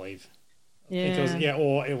 I believe. Yeah. I think it was,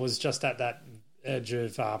 or it was just at that edge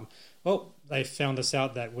of they found us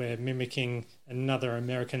out that we're mimicking another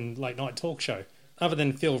American late night talk show. Other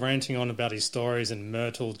than Phil ranting on about his stories and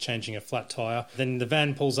Myrtle changing a flat tyre, then the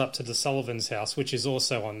van pulls up to the Sullivan's house, which is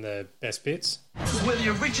also on the Best Bits. This is where the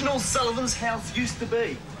original Sullivan's house used to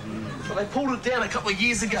be. But they pulled it down a couple of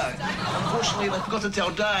years ago. Unfortunately, they forgot to tell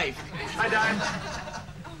Dave. Hey, Dave.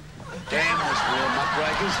 Damn this war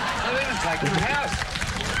muckrakers. They didn't take the house.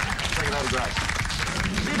 Take it autographs.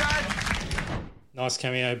 See, Dave? Nice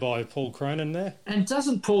cameo by Paul Cronin there. And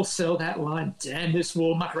doesn't Paul sell that line? Damn this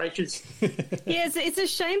war muckrakers. Yeah, it's a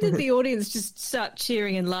shame that the audience just start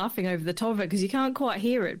cheering and laughing over the top of it because you can't quite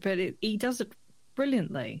hear it, but he does it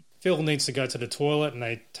brilliantly. Phil needs to go to the toilet and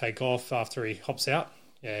they take off after he hops out.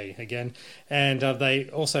 Yay, again. And they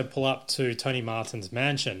also pull up to Tony Martin's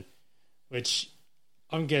mansion, which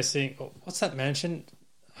I'm guessing... what's that mansion?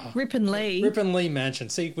 Ripon Lee. Ripon Lee Mansion.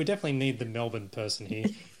 See, we definitely need the Melbourne person here.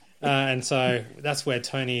 And so that's where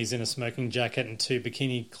Tony is in a smoking jacket and two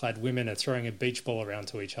bikini-clad women are throwing a beach ball around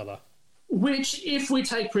to each other. Which, if we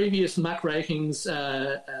take previous muckrakings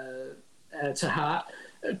to heart,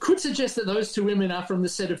 could suggest that those two women are from the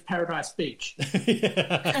set of Paradise Beach.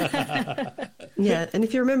 Yeah, and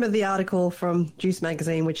if you remember the article from Juice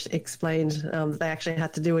Magazine, which explained that they actually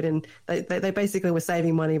had to do it in... They basically were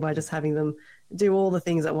saving money by just having them do all the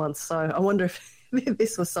things at once. So I wonder if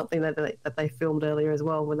this was something that they filmed earlier as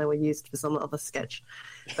well when they were used for some other sketch.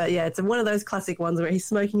 But yeah, it's one of those classic ones where he's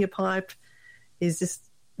smoking a pipe, and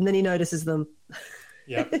then he notices them.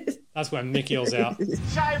 Yeah, that's when Mick yells out.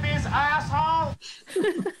 Shave his asshole!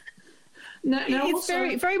 Now It's also,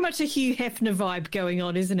 very, very much a Hugh Hefner vibe going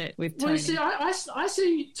on, isn't it, with Tony? well, you see, I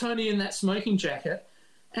see Tony in that smoking jacket,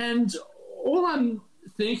 and all I'm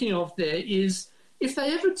thinking of there is if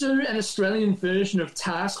they ever do an Australian version of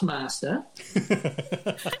Taskmaster,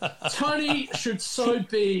 Tony should so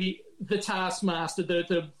be the Taskmaster,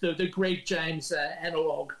 the Greg James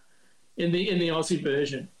analogue in the Aussie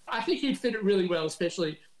version. I think he'd fit it really well,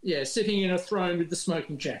 especially sitting in a throne with the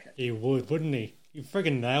smoking jacket. He would, wouldn't he? He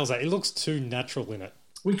friggin' nails that. It looks too natural in it.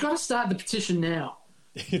 We've got to start the petition now.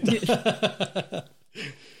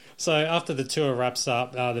 So after the tour wraps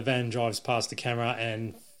up, the van drives past the camera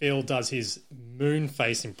and Phil does his moon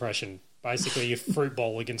face impression, basically a fruit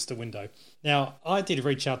bowl against the window. Now, I did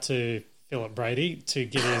reach out to Philip Brady to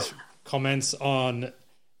get his comments on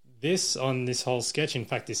this whole sketch, in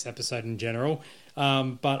fact, this episode in general.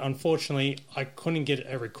 But unfortunately, I couldn't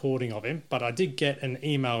get a recording of him, but I did get an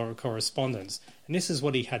email or correspondence. And this is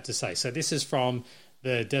what he had to say. So this is from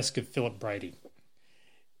the desk of Philip Brady.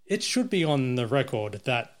 It should be on the record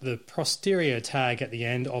that the posterior tag at the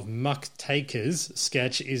end of Muck Taker's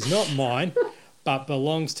sketch is not mine, but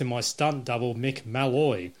belongs to my stunt double, Mick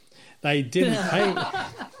Malloy. They didn't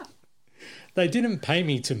pay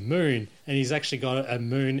me to moon, and he's actually got a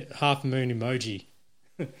moon, half moon emoji.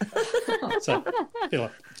 So,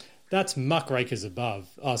 Philip, that's muckrakers above.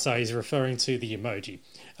 Oh, sorry, he's referring to the emoji.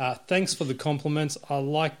 Thanks for the compliments. I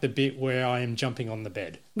like the bit where I am jumping on the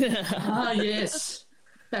bed. Ah, yes.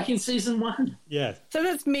 Back in season 1. Yeah. So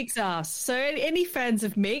that's Mick's ass. So any fans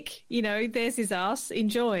of Mick, there's his ass.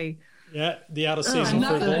 Enjoy. Yeah, the out of season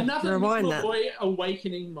football. Another Rewind little that. boy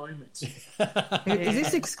awakening moment. Is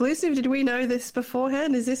this exclusive? Did we know this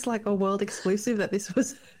beforehand? Is this like a world exclusive that this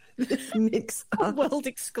was this mix up? World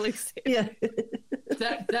exclusive. Yeah.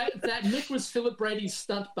 that Mick was Philip Brady's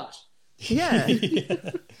stunt butt. Yeah.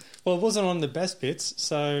 Well, it wasn't on the best bits,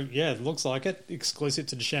 so yeah, it looks like it. Exclusive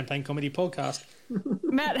to the Champagne Comedy Podcast.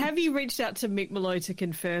 Matt, have you reached out to Mick Malloy to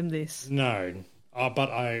confirm this? No,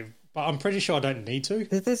 but I'm pretty sure I don't need to.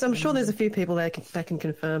 I'm sure there's a few people that can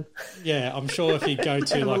confirm. Yeah, I'm sure if you go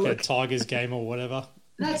to Have a like a look. Tigers game or whatever,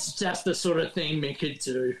 That's just the sort of thing Mick could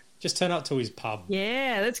do. just turn up to his pub.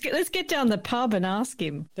 Yeah, let's get down the pub and ask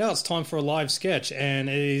him. Now it's time for a live sketch, and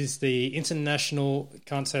it is the International,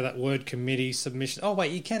 can't say that word, committee submission. Oh,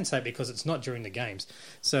 wait, you can say it because it's not during the games.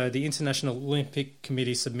 So the International Olympic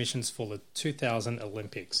Committee submissions for the 2000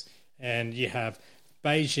 Olympics. And you have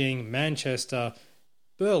Beijing, Manchester,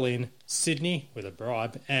 Berlin, Sydney with a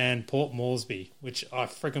bribe, and Port Moresby, which I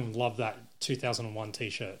freaking love that 2001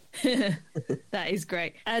 t-shirt. That is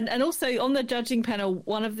great. And also on the judging panel,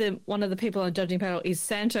 one of the people on the judging panel is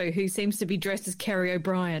Santo, who seems to be dressed as Kerry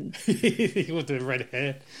O'Brien. With the red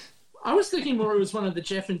hair. I was thinking more it was one of the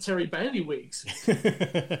Jeff and Terry Bailey wigs.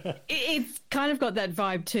 It's kind of got that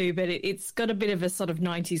vibe too, but it's got a bit of a sort of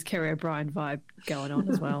 90s Kerry O'Brien vibe going on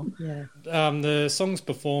as well. Yeah. The songs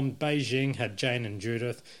performed, Beijing had Jane and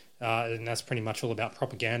Judith, and that's pretty much all about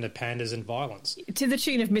propaganda, pandas, and violence. To the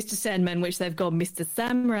tune of Mr. Sandman, which they've got Mr.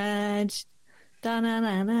 Samraj,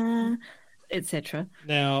 da-na-na-na, etc.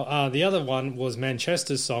 Now, the other one was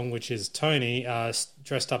Manchester's song, which is Tony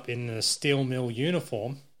dressed up in a steel mill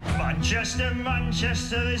uniform. Manchester,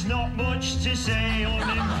 Manchester, there's not much to say.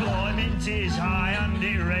 Unemployment is high and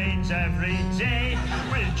it rains every day.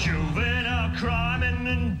 With juvenile crime and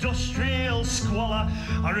industrial squalor,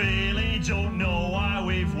 I really don't know why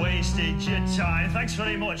we've wasted your time. Thanks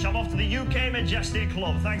very much. I'm off to the UK Majestic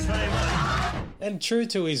Club. Thanks very much. And true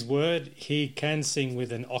to his word, he can sing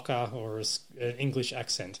with an Ocker or an English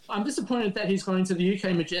accent. I'm disappointed that he's going to the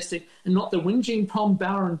UK Majestic and not the Whinging Pom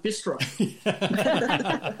Bar and Bistro.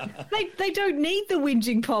 They don't need the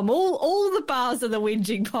Whinging Pom. All the bars are the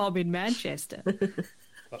Whinging Pom in Manchester.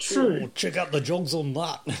 True. Oh, check out the jogs on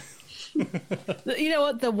that. You know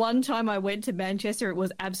what? The one time I went to Manchester, it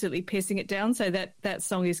was absolutely pissing it down. So that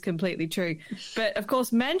song is completely true. But of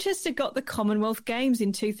course, Manchester got the Commonwealth Games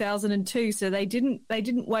in 2002, so they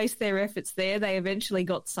didn't waste their efforts there. They eventually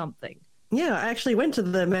got something. Yeah, I actually went to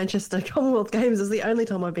the Manchester Commonwealth Games. It's the only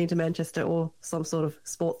time I've been to Manchester or some sort of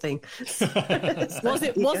sport thing. Was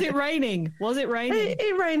it raining? Was it raining?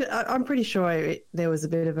 It rained. I'm pretty sure there was a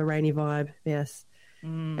bit of a rainy vibe. Yes,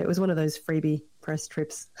 It was one of those freebie press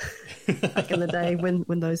trips back in the day when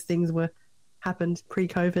those things happened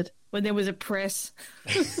pre-COVID. When there was a press.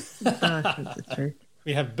 That's true.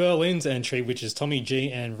 We have Berlin's entry, which is Tommy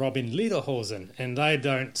G and Robin Lederhosen, and they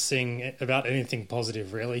don't sing about anything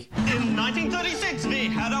positive, really. In 1936, we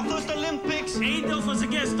had our first Olympics. Adolf was a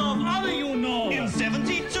guest of honor, you know. In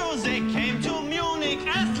 72, they came to Munich.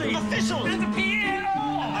 Athletes. Officials. And the PRO.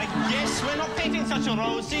 I guess we're not painting such a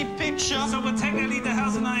rosy picture. So we'll take a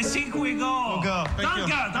Lederhosen and I think we go. Go. Thank you.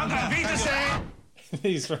 Danke. Wiedersehen.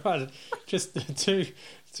 He's right. Just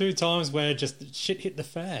two times where just shit hit the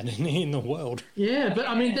fan in the world. Yeah, but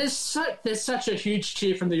I mean, there's such a huge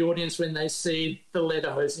cheer from the audience when they see the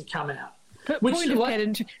Lederhosen come out. Point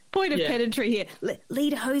of pedantry here.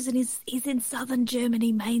 Lederhosen is in southern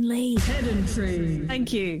Germany mainly. Pedantry.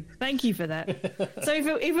 Thank you for that. So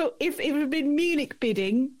if it had been Munich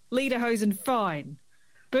bidding, Lederhosen fine.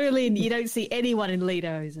 Berlin, you don't see anyone in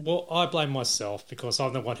Lederhosen. Well, I blame myself because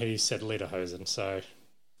I'm the one who said Lederhosen, so...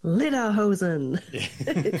 Lederhosen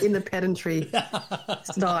in the pedantry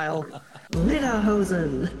style.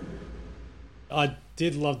 Lederhosen. I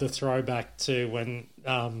did love the throwback to when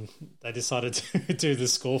they decided to do the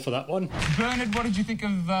score for that one. Bernard, what did you think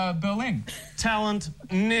of Berlin? Talent,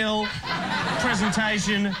 nil.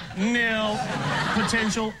 Presentation, nil.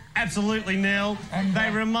 Potential, absolutely nil. And they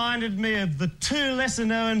reminded me of the two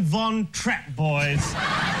lesser-known Von Trapp boys.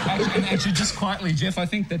 Actually, just quietly, Jeff, I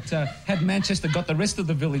think that had Manchester got the rest of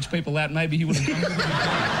the village people out, maybe he would have done it.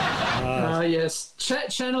 Yes.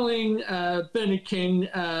 Channeling Bernard King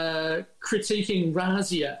critiquing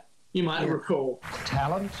Razia, you might recall.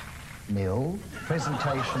 Talent, nil.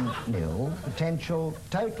 Presentation, nil. Potential,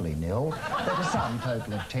 totally nil. But a sum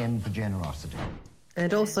total of 10 for generosity.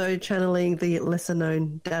 And also channeling the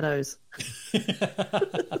lesser-known daddos.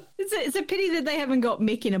 It's a pity that they haven't got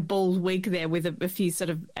Mick in a bald wig there with a few sort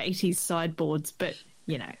of 80s sideboards, but,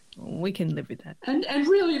 you know, we can live with that. And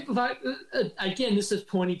really, like, again, this is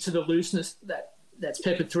pointing to the looseness that's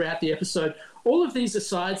peppered throughout the episode. All of these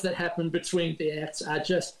asides that happen between the acts are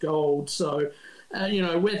just gold. So,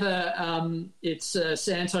 whether it's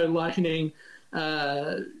Santo likening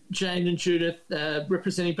Jane and Judith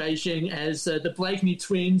representing Beijing as the Blakeney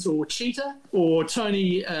twins or Cheetah, or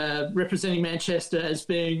Tony representing Manchester as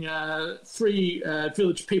being 3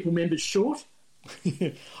 village people members short.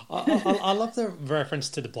 I love the reference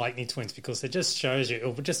to the Blakeney twins because it just shows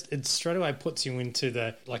you, it straight away puts you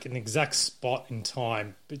into an exact spot in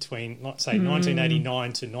time between, let's say,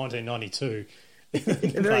 1989 to 1992.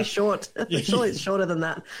 Very short. Surely it's shorter than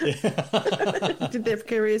that. Yeah. Did their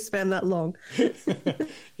careers span that long?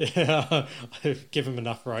 Yeah, give them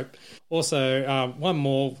enough rope. Also, one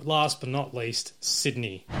more, last but not least,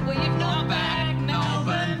 Sydney. Well, you've not back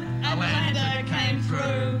Melbourne, Atlanta came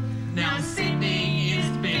through. Now Sydney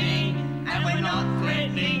is bidding, and we're not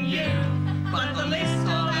threatening you. But the list of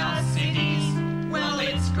our cities, well,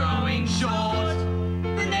 it's growing short.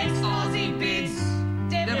 The next Aussie bids,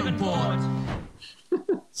 Devonport.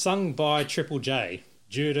 Sung by Triple J,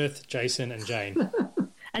 Judith, Jason and Jane.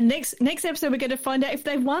 And next episode we're going to find out if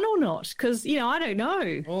they've won or not, because, I don't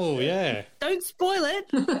know. Oh, yeah. Don't spoil it.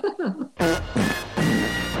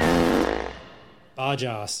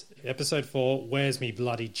 Bargearse, episode 4, Where's Me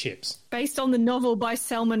Bloody Chips? Based on the novel by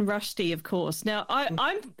Salman Rushdie, of course. Now,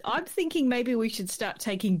 I'm thinking maybe we should start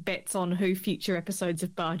taking bets on who future episodes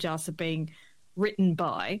of Bargearse are being written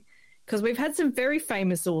by, because we've had some very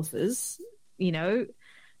famous authors,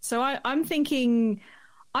 So I'm thinking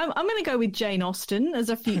I'm going to go with Jane Austen as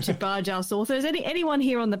a future Bargearse author. Has anyone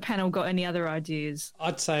here on the panel got any other ideas?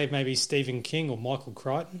 I'd say maybe Stephen King or Michael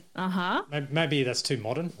Crichton. Uh-huh. Maybe that's too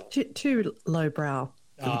modern. Too lowbrow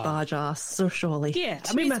for the Bargearse, so surely. Yeah,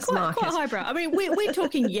 it's quite highbrow. I mean, we're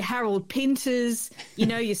talking your Harold Pinters,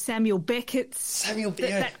 your Samuel Beckett's.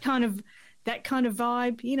 That kind of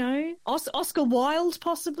vibe, Oscar Wilde,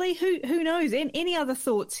 possibly. Who knows? Any other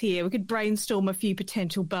thoughts here? We could brainstorm a few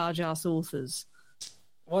potential Bargearse authors.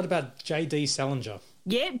 What about J.D. Salinger?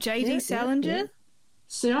 Yeah, J.D. Salinger. Yeah.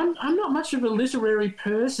 See, I'm not much of a literary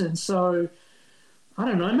person, so I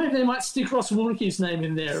don't know. Maybe they might stick Ross Warnicki's name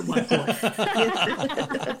in there at one point.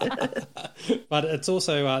 But it's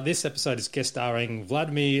also, this episode is guest starring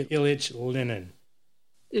Vladimir Ilyich Lenin.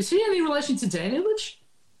 Is he any relation to Dan Illich?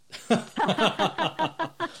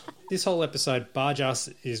 This whole episode,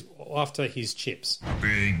 Bargearse is after his chips.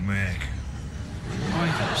 Big Mac.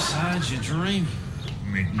 Wake up, Sarge, you're dreaming.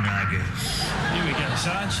 McNuggets. Here we go,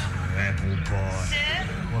 Sarge. Apple pie. Sir?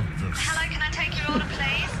 What the Hello, can I take your order,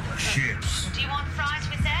 please? chips? Do you want fries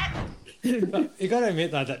with that? You got to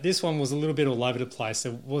admit that this one was a little bit all over the place.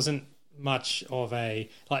 There wasn't much of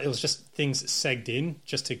it was just things segged in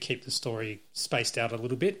just to keep the story spaced out a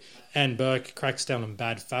little bit. And Burke cracks down on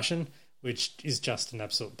bad fashion, which is just an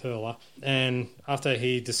absolute perler. And after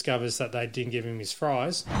he discovers that they didn't give him his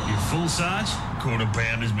fries... You full, Sarge? Quarter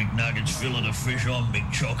pounders, McNuggets, fillet of fish on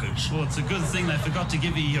McChockers. Well, it's a good thing they forgot to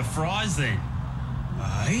give you your fries then.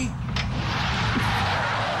 Eh?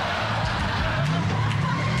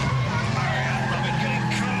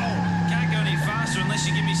 Can't go any faster unless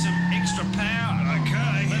you give me some extra power.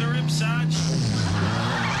 Okay. Let her rip, Sarge.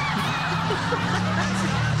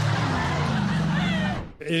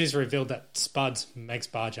 It is revealed that Spuds makes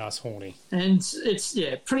Bargearse horny. And it's,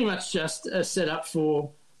 pretty much just a setup for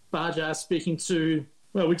Bargearse speaking to,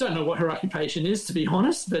 well, we don't know what her occupation is, to be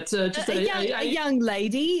honest, but just a young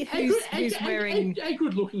lady who's wearing... A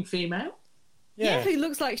good-looking female. Yeah, who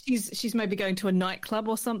looks like she's maybe going to a nightclub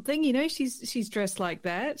or something, she's dressed like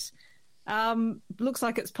that. Looks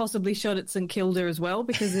like it's possibly shot at St Kilda as well,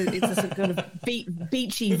 because it's a sort of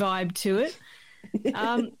beachy vibe to it.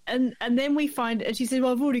 And then we find, and she said,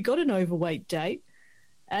 well, I've already got an overweight date.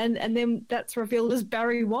 And then that's revealed as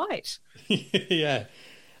Barry White. Yeah.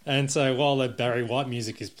 And so while the Barry White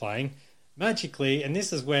music is playing, magically, and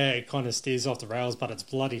this is where it kind of steers off the rails, but it's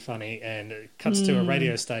bloody funny, and it cuts to a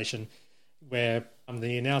radio station where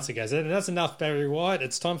the announcer goes, "That's enough, Barry White,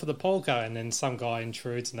 it's time for the polka," and then some guy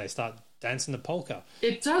intrudes and they start dancing the polka.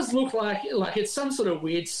 It does look like it's some sort of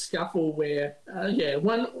weird scuffle where,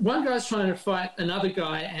 one guy's trying to fight another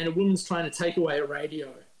guy and a woman's trying to take away a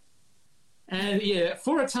radio. And yeah,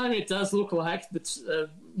 for a time it does look like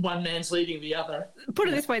one man's leading the other. Put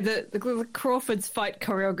it this way, the Crawford's fight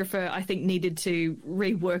choreographer, I think, needed to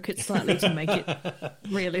rework it slightly to make it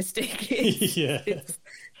realistic.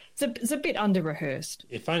 It's a bit under-rehearsed.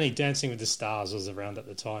 If only Dancing with the Stars was around at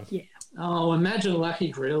the time. Yeah. Oh, imagine Lucky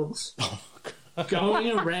Grills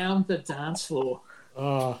going around the dance floor.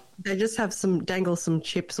 Oh. They just have dangle some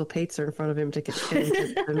chips or pizza in front of him to get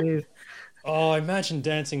him to move. Oh, imagine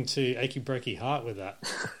dancing to Achy Breaky Heart with that.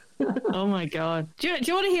 Oh my God. Do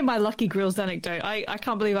you want to hear my Lucky Grills anecdote? I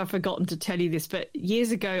can't believe I've forgotten to tell you this, but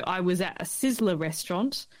years ago I was at a Sizzler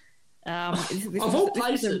restaurant. Of all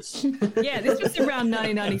places. This was around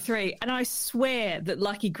 1993, and I swear that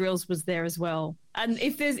Lucky Grills was there as well. And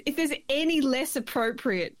if there's any less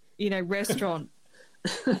appropriate, restaurant,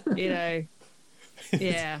 yeah,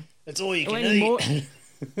 that's all you can eat.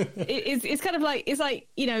 It's kind of like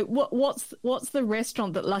what's the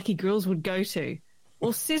restaurant that Lucky Grills would go to?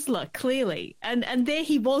 Well, Sizzler, clearly, and there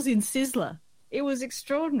he was in Sizzler. It was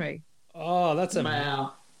extraordinary. Oh, that's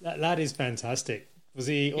wow. That is fantastic. Was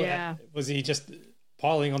he? Yeah. Was he just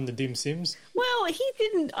piling on the dim sims? Well, he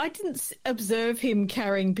didn't. I didn't observe him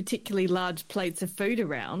carrying particularly large plates of food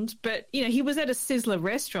around, but he was at a Sizzler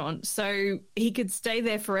restaurant, so he could stay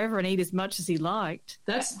there forever and eat as much as he liked.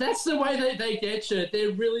 That's the way they get you.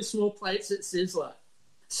 They're really small plates at Sizzler,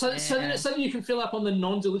 so that you can fill up on the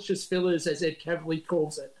non-delicious fillers, as Ed Cavalier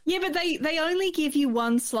calls it. Yeah, but they only give you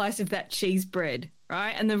one slice of that cheese bread,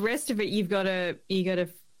 right? And the rest of it you got to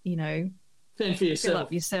fend for yourself. Fill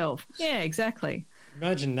up yourself. Yeah, exactly.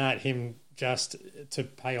 Imagine that, him just to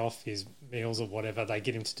pay off his meals or whatever, they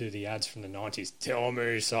get him to do the ads from the 90s. Tell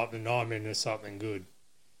me something, I'm into something good.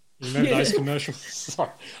 You remember those commercials?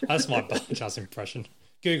 Sorry, that's my Barjas impression.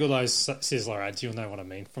 Google those Sizzler ads, you'll know what I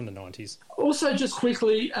mean, from the 90s. Also, just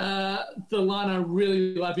quickly, the line I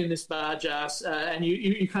really love in this Barjas, and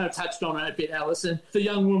you kind of touched on it a bit, Alison. The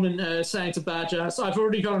young woman saying to Barjas, "I've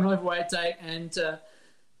already got an overweight date," and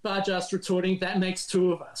Barjas retorting, "That makes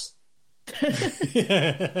two of us."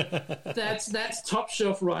 That's top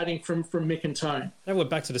shelf writing from Mick and Tone. Now we're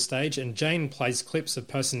back to the stage, and Jane plays clips of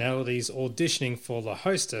personalities auditioning for the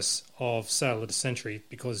hostess of Sale of the Century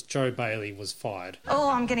because Joe Bailey was fired. Oh,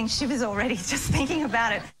 I'm getting shivers already just thinking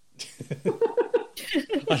about it.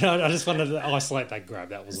 I just wanted to isolate that grab.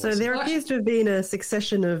 That was awesome. There appears to have been a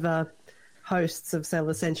succession of hosts of Sale of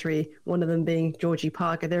the Century, one of them being Georgie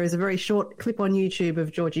Parker. There is a very short clip on YouTube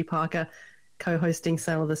of Georgie Parker co-hosting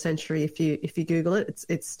Sale of the Century. If you Google it,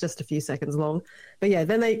 it's just a few seconds long. But yeah,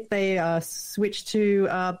 then they switched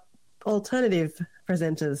to alternative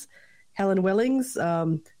presenters. Helen Wellings,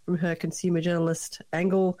 from her consumer journalist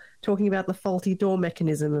angle, talking about the faulty door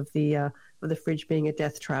mechanism of the fridge being a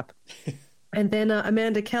death trap. And then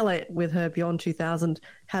Amanda Keller with her Beyond 2000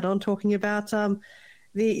 hat on, talking about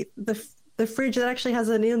the fridge that actually has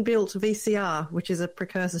an inbuilt VCR, which is a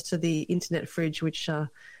precursor to the internet fridge, which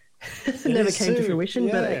never came to fruition.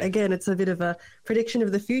 Yeah. But again, it's a bit of a prediction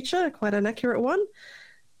of the future, quite an accurate one.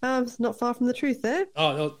 It's not far from the truth there.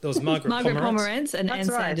 Oh, there was Margaret Pomerantz and Ann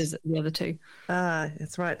Sanders, the other two.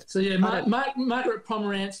 That's right. So yeah, Margaret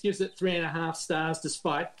Pomerantz gives it 3.5 stars,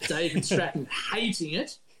 despite David Stratton hating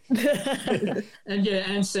it. And yeah,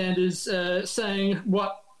 Ann Sanders saying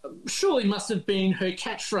what surely must have been her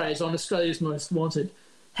catchphrase on Australia's Most Wanted: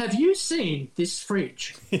 "Have you seen this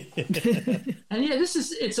fridge?" And yeah,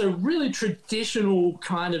 it's a really traditional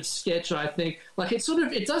kind of sketch, I think. Like it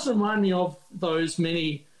does remind me of those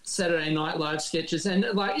many Saturday Night Live sketches, and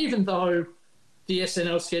like even though the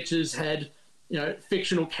SNL sketches had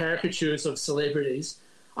fictional caricatures of celebrities,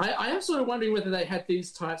 I am sort of wondering whether they had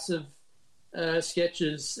these types of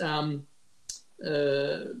sketches like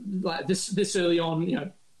this early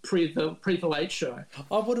on, pre the Late Show.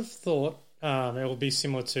 I would have thought it will be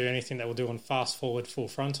similar to anything that we'll do on Fast Forward Full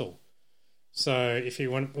Frontal. So if you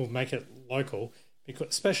want, we'll make it local, because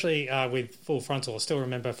especially with Full Frontal, I still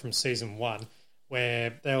remember from season 1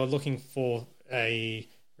 where they were looking for a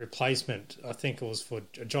replacement. I think it was for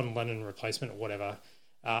a John Lennon replacement or whatever,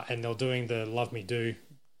 and they're doing the Love Me Do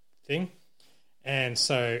thing, and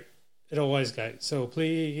so it always goes, "So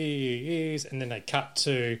please," and then they cut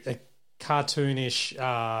to a cartoonish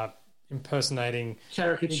impersonating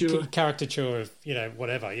caricature of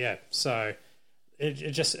whatever. Yeah, so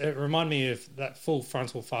it reminded me of that full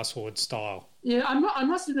frontal fast forward style. Yeah, I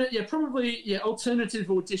must admit, probably alternative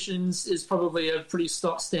auditions is probably a pretty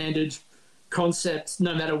stock standard concept,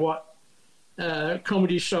 no matter what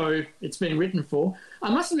comedy show it's been written for.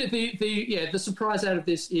 I must admit, the surprise out of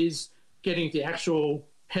this is getting the actual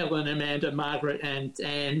Helen, Amanda, Margaret, and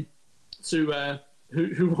Anne to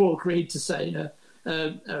who all agreed to say,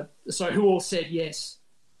 who all said yes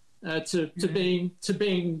to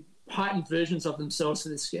being heightened versions of themselves for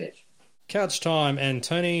this sketch. Couch time, and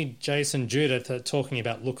Tony, Jason, Judith are talking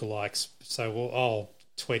about lookalikes. So I'll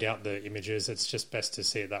tweet out the images. It's just best to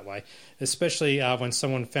see it that way, especially when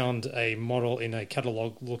someone found a model in a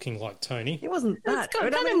catalogue looking like Tony. It wasn't that. It's got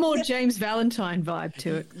kind of more James Valentine vibe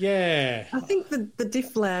to it. Yeah. I think the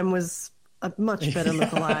Diff Lamb was a much better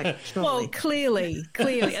lookalike. Well, clearly,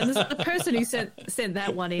 and the person who sent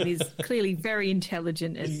that one in is clearly very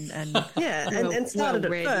intelligent and started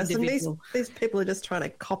well-read at first. And individual. these people are just trying to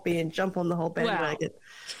copy and jump on the whole bandwagon.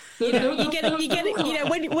 You get it. You know,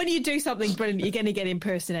 when you do something brilliant, you're going to get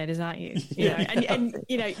impersonators, aren't you? You know, and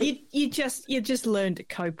you know, you just learn to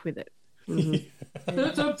cope with it. Mm-hmm.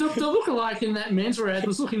 The lookalike in that menswear ad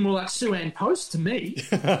was looking more like Sue Ann Post to me.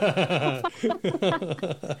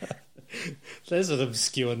 There's an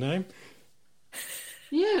obscure name.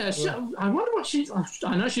 Yeah, I wonder what she's...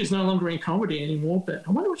 I know she's no longer in comedy anymore, but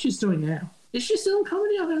I wonder what she's doing now. Is she still in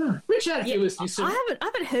comedy? I don't know. Reach out if you're listening. I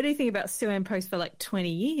haven't heard anything about Sue Ann Post for like 20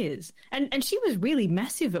 years. And she was really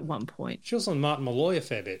massive at one point. She was on Martin Malloy a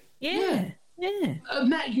fair bit. Yeah.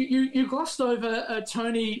 Matt, you glossed over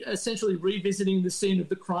Tony essentially revisiting the scene of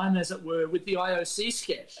the crime, as it were, with the IOC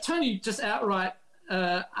sketch. Tony just outright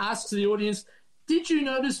asks the audience, did you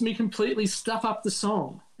notice me completely stuff up the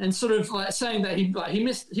song? And sort of like saying that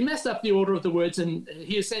he messed up the order of the words, and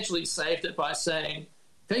he essentially saved it by saying,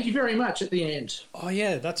 thank you very much at the end. Oh,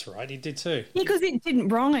 yeah, that's right. He did too. Yeah, because it didn't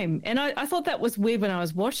rhyme. And I thought that was weird when I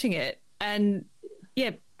was watching it. And,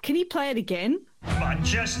 yeah, can you play it again?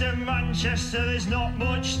 Manchester, there's not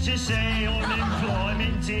much to say.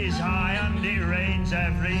 Unemployment is high and it rains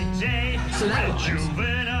every day. So that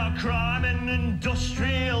juvenile crime and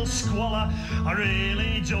industrial squalor. I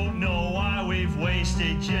really don't know why we've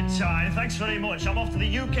wasted your time. Thanks very much. I'm off to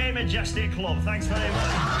the UK Majestic Club. Thanks very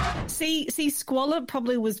much. See, squalor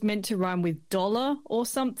probably was meant to rhyme with dollar or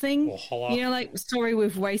something. Or holler. You know, like, sorry,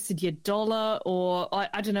 we've wasted your dollar, or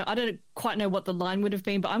I don't know. I don't quite know what the line would have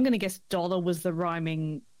been, but I'm going to guess dollar was the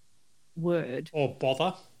rhyming word. Or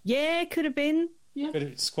bother. Yeah, could have been. Yeah.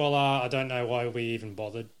 Squalor, I don't know why we even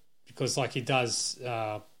bothered, because like he does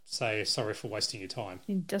say sorry for wasting your time.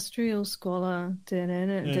 Industrial squalor,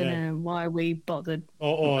 why we bothered.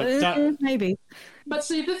 Or maybe. But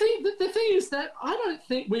see, the thing is that I don't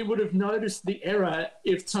think we would have noticed the error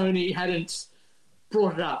if Tony hadn't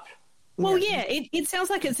brought it up. Well, yeah, it sounds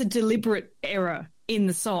like it's a deliberate error in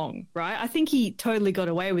the song, right? I think he totally got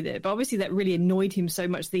away with it, but obviously that really annoyed him so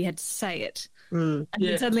much that he had to say it. And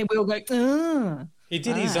then suddenly we all go, He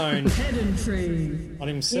did his own pedantry on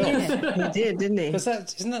himself. Yeah, he did, didn't he?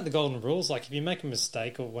 Isn't that the golden rules? Like if you make a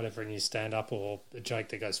mistake or whatever and you stand up, or a joke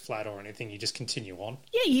that goes flat or anything, you just continue on.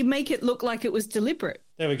 Yeah, you make it look like it was deliberate.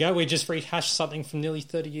 There we go. We just rehashed something from nearly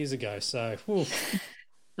 30 years ago. So, whew.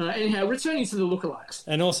 Anyhow, returning to the lookalikes.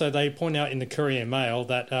 And also they point out in the Courier Mail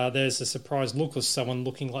that there's a surprise look of someone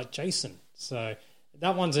looking like Jason. So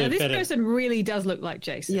that one's now, a this better... person really does look like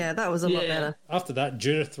Jason. Yeah, that was a lot better. After that,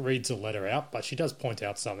 Judith reads a letter out, but she does point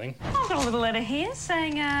out something. I've got a little letter here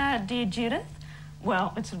saying, Dear Judith.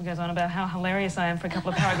 Well, it sort of goes on about how hilarious I am for a couple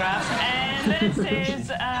of paragraphs. And then it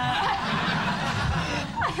says,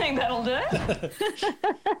 I think that'll do.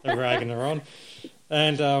 They're ragging her on.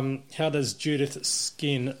 And how does Judith's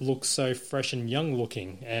skin look so fresh and young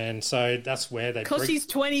looking? And so that's where they... Because she's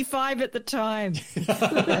 25 at the time.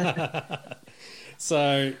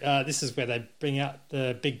 So this is where they bring out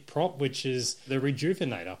the big prop, which is the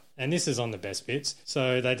Rejuvenator. And this is on the best bits.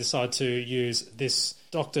 So they decide to use this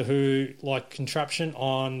Doctor Who-like contraption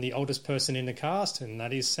on the oldest person in the cast, and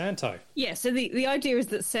that is Santo. Yeah, so the idea is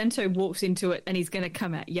that Santo walks into it and he's going to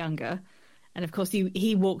come out younger. And, of course,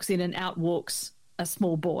 he walks in and out-walks a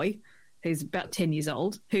small boy who's about 10 years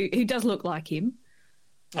old, who does look like him.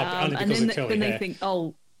 Only because and then, of curly then they hair. think,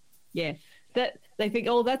 they think,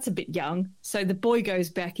 that's a bit young. So the boy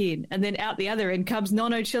goes back in, and then out the other end comes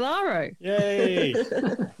Nono Chilaro. Yay!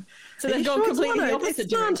 So they've gone completely the opposite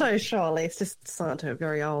It's Santo, surely. It's just Santo,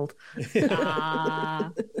 very old.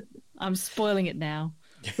 I'm spoiling it now.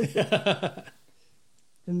 The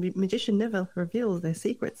magician never reveals their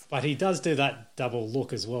secrets. But he does do that double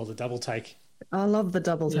look as well, the double take. I love the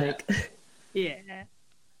double take. Yeah.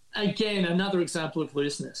 Again, another example of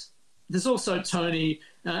looseness. There's also Tony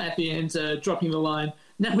at the end dropping the line,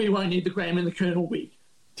 "Now we won't need the Graham and the Colonel wig."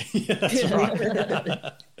 Yeah, that's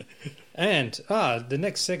right. And the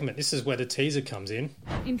next segment, this is where the teaser comes in.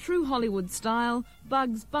 In true Hollywood style,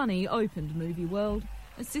 Bugs Bunny opened Movie World,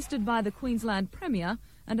 assisted by the Queensland Premier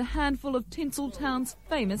and a handful of Tinseltown's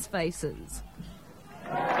famous faces.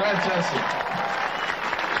 Fantastic.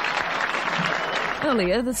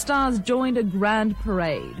 Earlier, the stars joined a grand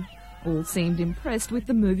parade. All seemed impressed with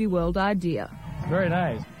the Movie World idea. Very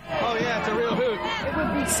nice. Oh, yeah, it's a real hoot. It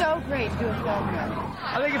would be so great to do a film here.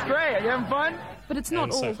 I think it's great. Are you having fun? But it's not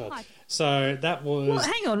And all so forth. hype. So that was... Well,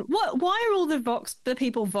 hang on. Why are all the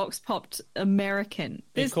people vox popped American?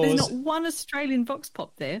 There's Because- not one Australian vox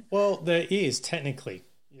pop there. Well, there is, technically.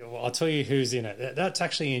 I'll tell you who's in it. That's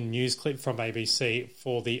actually a news clip from ABC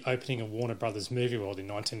for the opening of Warner Brothers Movie World in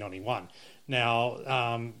 1991.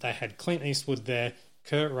 Now, they had Clint Eastwood there,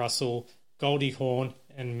 Kurt Russell, Goldie Hawn,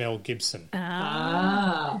 and Mel Gibson.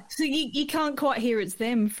 So you can't quite hear it's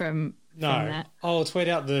them from No, that. I'll tweet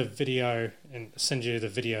out the video and send you the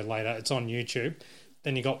video later. It's on YouTube.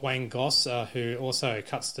 Then you got Wayne Goss, who also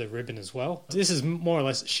cuts the ribbon as well. This is more or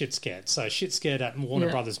less Shit Scared. So Shit Scared at Warner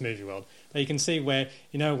Brothers Movie World. But you can see where,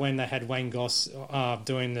 when they had Wayne Goss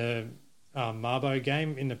doing the Marbo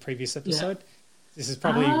game in the previous episode. This is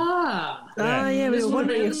probably... we were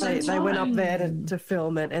wondering if they went up there to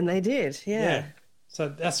film it, and they did, yeah. So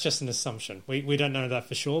that's just an assumption. We don't know that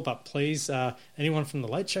for sure, but please, anyone from The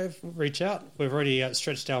Late Show, reach out. We've already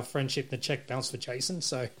stretched our friendship. The check bounced for Jason,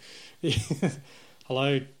 so...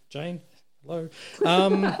 Hello, Jane. Hello.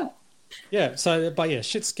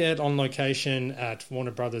 Shit Scared on location at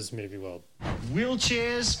Warner Brothers Movie World.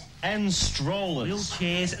 Wheelchairs and strollers.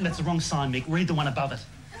 Wheelchairs, and that's the wrong sign, Mick. Read the one above it.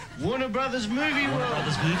 Warner Brothers Movie World.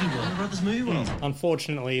 Brothers Movie World. Warner Brothers Movie World.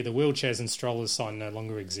 Unfortunately, the wheelchairs and strollers sign no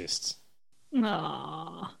longer exists.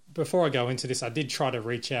 Aww. Before I go into this, I did try to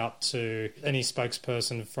reach out to any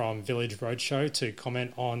spokesperson from Village Roadshow to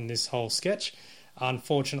comment on this whole sketch.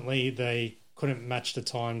 Unfortunately, they couldn't match the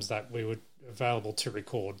times that we were available to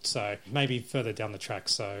record, so maybe further down the track.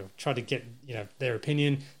 So try to get their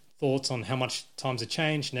opinion, thoughts on how much times have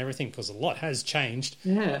changed and everything, because a lot has changed.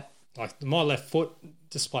 Yeah. Like my left foot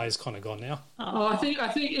display is kind of gone now. I think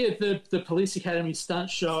the Police Academy stunt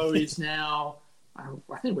show is now...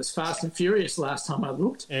 I think it was Fast and Furious last time I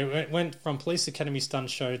looked. It went from Police Academy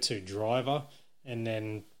stunt show to Driver, and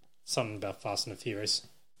then something about Fast and the Furious.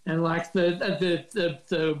 And like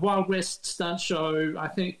the Wild West stunt show, I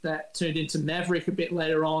think that turned into Maverick a bit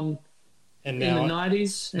later on in the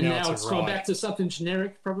 90s. And now it's gone back to something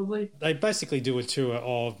generic, probably. They basically do a tour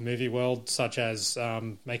of Movie World, such as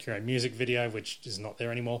Make Your Own Music Video, which is not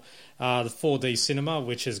there anymore. The 4D Cinema,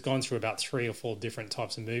 which has gone through about 3 or 4 different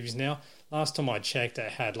types of movies now. Last time I checked, it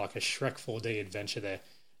had like a Shrek 4D adventure there.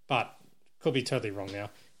 But could be totally wrong now.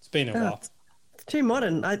 It's been a while. It's too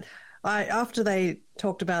modern. I after they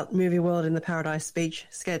talked about Movie World in the Paradise Speech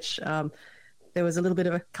sketch, there was a little bit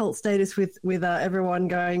of a cult status with everyone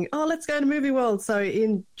going, "Oh, let's go to Movie World." So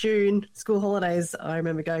in June, school holidays, I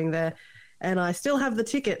remember going there, and I still have the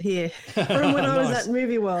ticket here from when I was at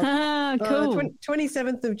Movie World. Cool.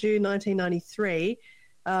 27th of June, 1993.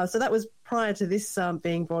 So that was prior to this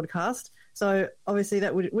being broadcast. So obviously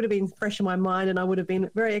that would have been fresh in my mind, and I would have been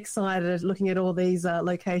very excited looking at all these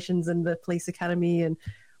locations and the Police Academy and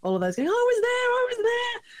all of those going, I was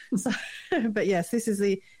there. So, but yes, this is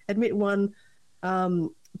the admit one.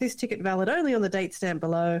 This ticket valid only on the date stamp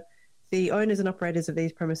below. The owners and operators of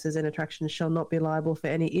these premises and attractions shall not be liable for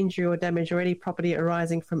any injury or damage or any property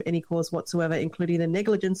arising from any cause whatsoever, including the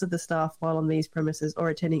negligence of the staff while on these premises or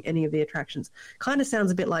attending any of the attractions. Kind of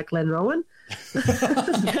sounds a bit like Glen Rowan.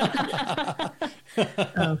 But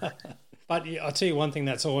I'll tell you one thing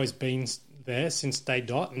that's always been there since day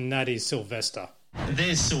dot, and that is Sylvester.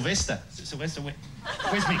 There's Sylvester. Sylvester, where's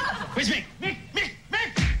Mick? Where's Mick? Mick!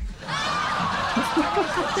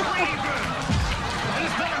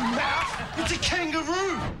 It's not a mouse, it's a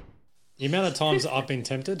kangaroo. The amount of times I've been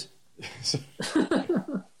tempted.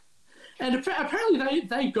 And apparently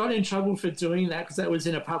they got in trouble for doing that because that was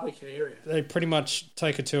in a public area. They pretty much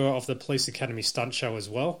take a tour of the Police Academy stunt show as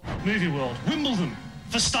well. Movie World, Wimbledon,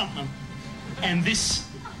 for stuntmen. And this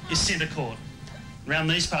is centre court. Round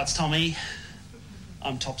these parts, Tommy,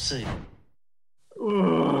 I'm top seed.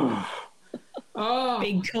 Oh,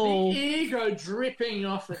 big call. The ego dripping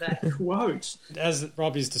off of that quote. As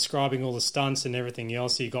Rob is describing all the stunts and everything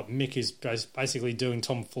else, you got Mick who's basically doing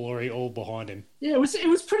tomfoolery all behind him. Yeah, it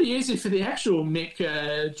was pretty easy for the actual Mick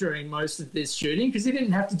during most of this shooting because he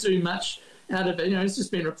didn't have to do much out of it. You know, he's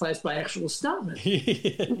just been replaced by actual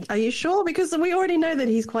stuntmen. Are you sure? Because we already know that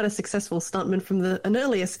he's quite a successful stuntman from an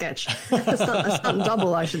earlier sketch. a stunt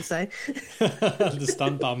double, I should say. The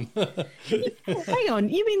stunt bum. Hang on,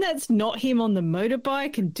 you mean that's not him on the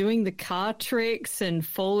motorbike and doing the car tricks and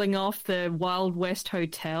falling off the Wild West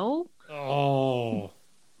Hotel? Oh,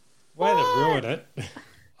 way to ruin it.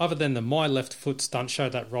 Other than the My Left Foot stunt show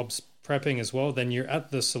that Rob's prepping as well, then you're at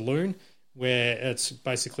the saloon where it's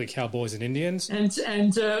basically cowboys and Indians.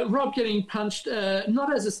 And Rob getting punched,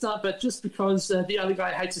 not as a stunt, but just because the other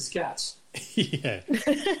guy hates his guts. Yeah.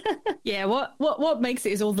 Yeah, what makes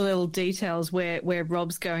it is all the little details where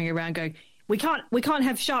Rob's going around going, we can't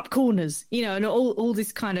have sharp corners, you know, and all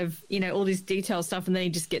this kind of, you know, all this detail stuff, and then he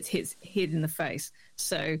just gets hit in the face.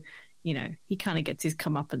 So, you know, he kind of gets his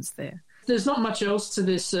comeuppance there. There's not much else to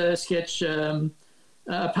this sketch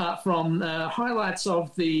apart from highlights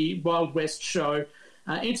of the Wild West show,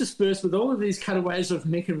 interspersed with all of these cutaways of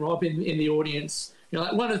Mick and Rob in the audience. You know,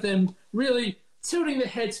 like one of them really tilting their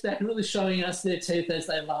heads back and really showing us their teeth as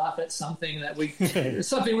they laugh at something that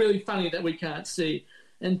something really funny that we can't see.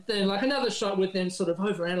 And then like another shot with them sort of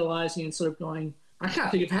overanalyzing and sort of going, I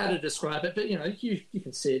can't think of how to describe it, but you know, you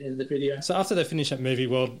can see it in the video. So after they finish at Movie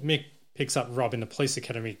World, Mick picks up Rob in the police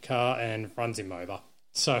academy car and runs him over.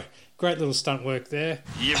 So great little stunt work there.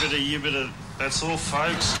 Yibbida, that's all,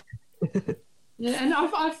 folks. Yeah, and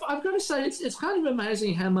I've got to say it's kind of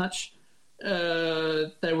amazing how much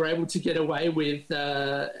they were able to get away with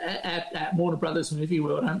at Warner Brothers Movie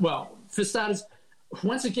World. Well, for starters,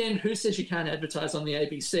 once again, who says you can't advertise on the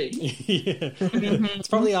ABC? Yeah. It's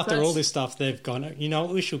probably after all this stuff they've gone, you know,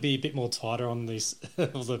 we should be a bit more tighter on these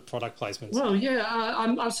all the product placements. Well, yeah,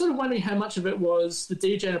 I'm sort of wondering how much of it was the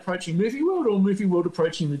DGen approaching Movie World or Movie World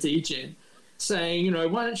approaching the DGen, saying, you know,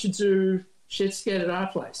 why don't you do Shit Scared at our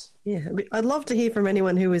place? Yeah, I'd love to hear from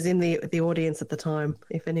anyone who was in the audience at the time,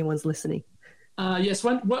 if anyone's listening. Yes,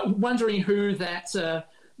 wondering who that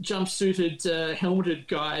jumpsuited, helmeted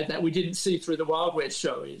guy that we didn't see through the Wild West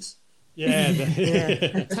show is. Yeah.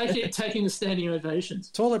 Taking the standing ovations.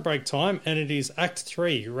 Toilet break time, and it is Act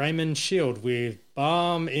 3, Raymond Shield with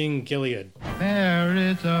Balm in Gilead. There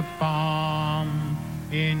is a balm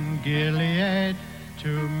in Gilead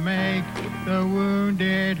to make the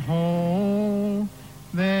wounded whole.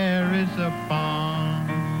 There is a balm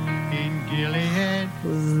in Gilead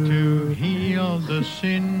to heal the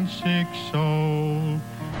sin-sick soul.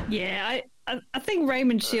 Yeah, I think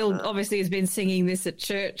Raymond Shield obviously has been singing this at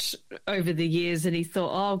church over the years, and he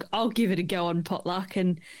thought, oh, I'll give it a go on Potluck.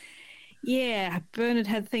 And yeah, Bernard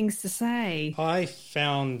had things to say. I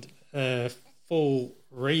found a full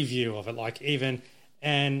review of it, like even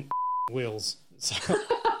Anne Wills, so,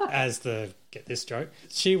 as the get this joke.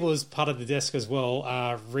 She was part of the desk as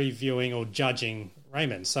well, reviewing or judging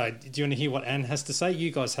Raymond. So do you want to hear what Anne has to say?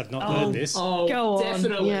 You guys have not heard this. Oh, go on.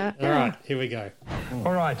 Definitely. Yeah. All right, here we go.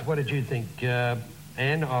 All right, what did you think,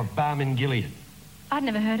 Anne, of Balm in Gilead? I'd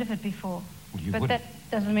never heard of it before. But that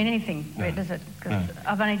doesn't mean anything, does it? Because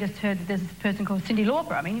I've only just heard that there's this person called Cyndi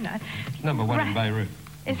Lauper. I mean, you know. Number one in Beirut.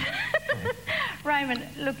 Raymond,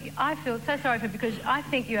 look, I feel so sorry for you because I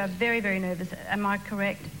think you are very, very nervous. Am I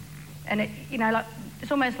correct? And, you know, like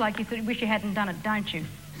it's almost like you sort of wish you hadn't done it, don't you?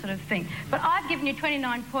 Sort of thing. But I've given you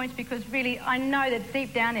 29 points because really I know that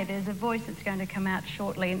deep down there's a voice that's going to come out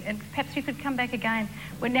shortly, and perhaps you could come back again.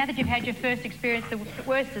 Well, now that you've had your first experience, the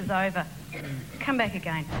worst is over. Come back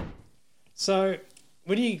again. So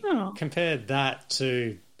when you compare that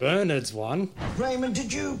to Bernard's one... Raymond,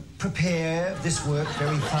 did you prepare this work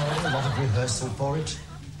very thoroughly? A lot of rehearsal for it?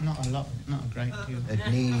 Not a lot, not a great deal.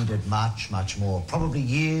 It needed much, much more. Probably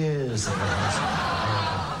years of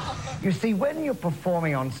rehearsal. You see, when you're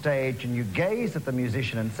performing on stage and you gaze at the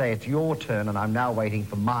musician and say, it's your turn and I'm now waiting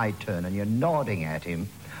for my turn, and you're nodding at him,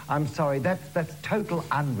 I'm sorry, that's total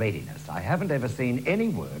unreadiness. I haven't ever seen any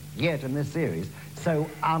work yet in this series so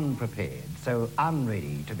unprepared, so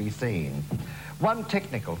unready to be seen. One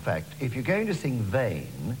technical fact, if you're going to sing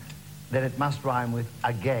vain, then it must rhyme with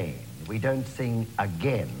again. We don't sing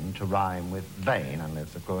again to rhyme with vain,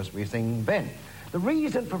 unless, of course, we sing then. The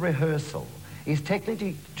reason for rehearsal is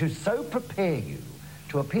technically to so prepare you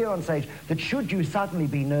to appear on stage that should you suddenly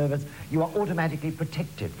be nervous, you are automatically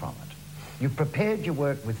protected from it. You've prepared your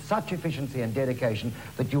work with such efficiency and dedication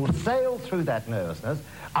that you'll sail through that nervousness.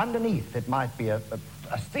 Underneath, it might be a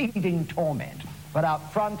seething torment, but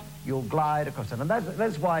out front, you'll glide across it. And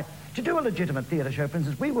that's why, to do a legitimate theatre show, for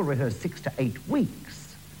instance, we will rehearse 6 to 8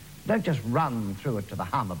 weeks. Don't just run through it to the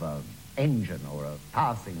hum of an engine or a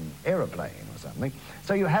passing aeroplane or something.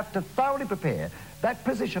 So you have to thoroughly prepare. That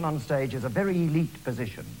position on stage is a very elite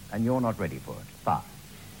position, and you're not ready for it. But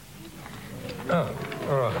Oh,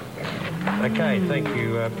 all right. Okay, thank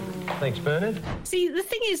you. Thanks, Bernard. See, the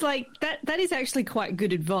thing is, like, that is actually quite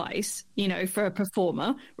good advice, you know, for a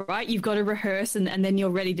performer, right? You've got to rehearse and then you're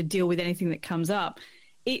ready to deal with anything that comes up.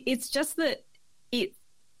 It's just that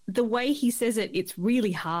the way he says it, it's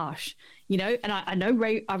really harsh, you know. And I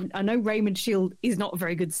know Raymond Shield is not a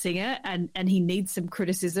very good singer, and he needs some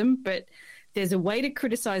criticism. But there's a way to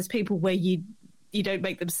criticize people where you don't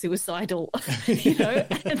make them suicidal, you know.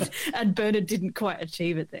 and Bernard didn't quite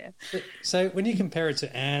achieve it there. So when you compare it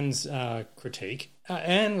to Anne's critique,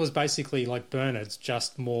 Anne was basically like Bernard's,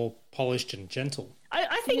 just more polished and gentle.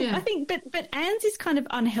 I think, but Anne's is kind of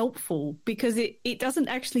unhelpful because it doesn't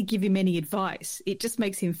actually give him any advice. It just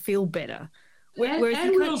makes him feel better.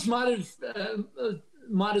 Anne Wills might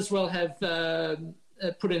as well have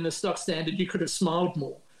put in the stock standard. You could have smiled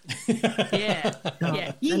more. Yeah.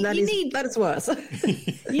 That is worse.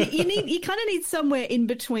 you kind of need somewhere in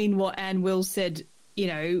between what Anne Wills said, you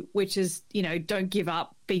know, which is, you know, don't give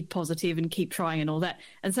up, be positive and keep trying and all that.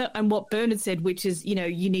 And what Bernard said, which is, you know,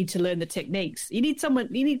 you need to learn the techniques. You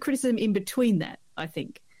need criticism in between that, I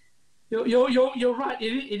think. You're right.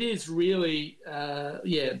 It is really,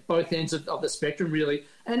 both ends of the spectrum, really.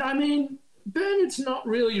 And I mean, Bernard's not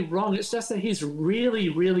really wrong. It's just that he's really,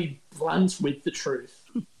 really blunt with the truth.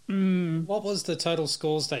 What was the total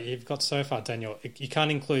scores that you've got so far, Daniel? You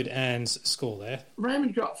can't include Anne's score there.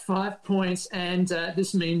 Raymond got 5 points, and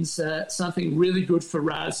this means something really good for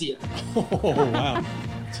Razia. Oh, wow.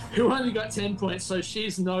 Who only got 10 points, so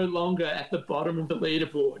she's no longer at the bottom of the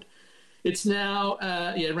leaderboard. It's now,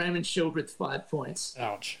 Raymond Shield with 5 points.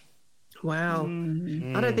 Ouch. Wow.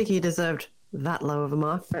 I don't think he deserved that low of a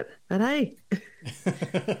mark, but hey.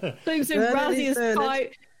 So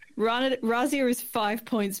Razia is 5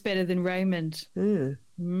 points better than Raymond.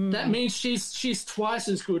 That means she's twice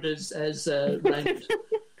as good as Raymond.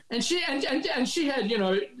 and she had, you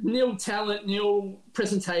know, nil talent, nil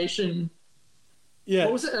presentation. Yeah.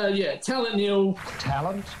 What was it? Talent nil.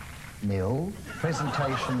 Talent nil,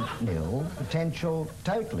 presentation nil, potential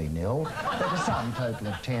totally nil, but a sum total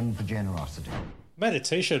of 10 for generosity. Made a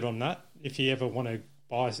T-shirt on that. If you ever want to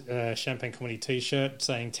buy a Champagne Comedy T-shirt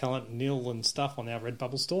saying talent nil and stuff on our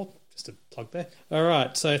Redbubble store. Just a plug there. All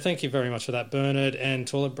right, so thank you very much for that, Bernard, and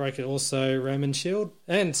Toilet Breaker also, Raymond Shield.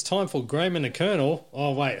 And it's time for Graham and the Colonel.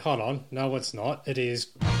 Oh, wait, hold on. No, it's not. It is...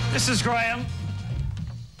 This is Graham.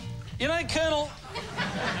 You know, Colonel,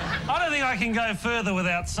 I don't think I can go further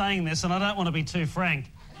without saying this, and I don't want to be too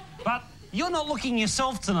frank, but you're not looking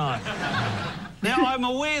yourself tonight. Now, I'm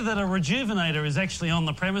aware that a rejuvenator is actually on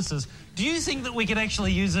the premises. Do you think that we could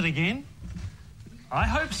actually use it again? I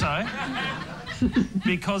hope so.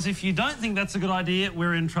 Because if you don't think that's a good idea,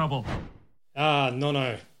 we're in trouble.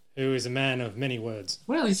 Nono, who is a man of many words.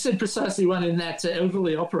 Well, he said precisely one in that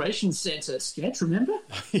elderly operations centre sketch, remember?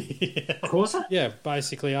 Yeah. Of course. Yeah,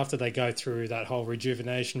 basically after they go through that whole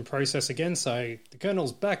rejuvenation process again, so the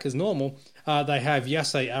Colonel's back as normal, they have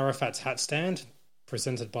Yasser Arafat's hat stand,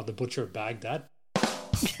 presented by the Butcher of Baghdad.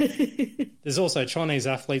 There's also Chinese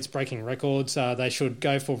athletes breaking records. They should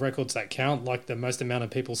go for records that count, like the most amount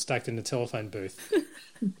of people stacked in the telephone booth.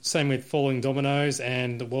 Same with falling dominoes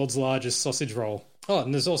and the world's largest sausage roll. Oh,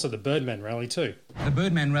 and there's also the Birdman Rally too. The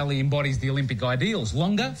Birdman Rally embodies the Olympic ideals.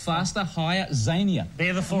 Longer, faster, higher, zanier.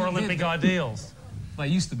 They're the 4 Olympic ideals. They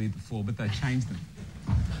used to be the 4, but they changed them.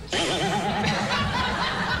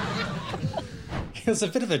 It was a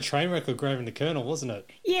bit of a train wreck with Graham and the Colonel, wasn't it?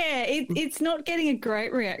 Yeah, it's not getting a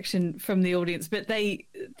great reaction from the audience, but they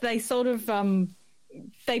sort of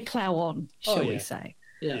they plough on, shall we say?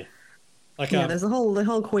 Yeah. Like, there's the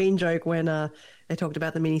whole Queen joke when they talked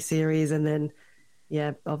about the miniseries, and then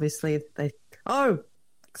obviously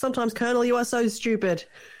sometimes Colonel, you are so stupid,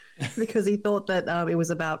 because he thought that it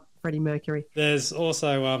was about Freddie Mercury. There's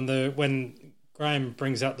also when Graham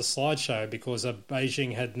brings out the slideshow because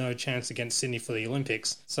Beijing had no chance against Sydney for the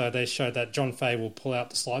Olympics, so they showed that John Fay will pull out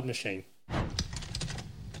the slide machine.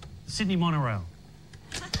 Sydney Monorail.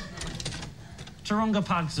 Taronga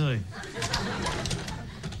Park Zoo.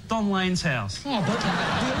 Don Lane's house. Oh, but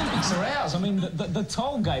the Olympics are ours. I mean, the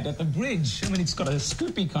toll gate at the bridge. I mean, it's got a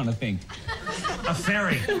Scoopy kind of thing. A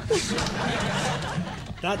ferry.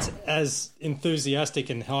 That's as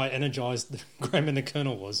enthusiastic and high energised Graham and the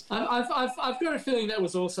Colonel was. I've got a feeling that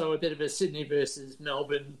was also a bit of a Sydney versus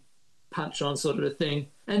Melbourne punch-on sort of a thing.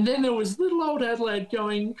 And then there was little old Adelaide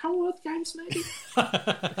going, Commonwealth Games, maybe?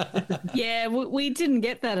 Yeah, we didn't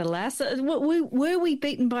get that, alas. Were we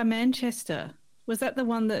beaten by Manchester? Was that the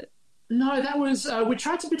one that... No, that was... we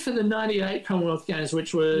tried to bid for the 98 Commonwealth Games,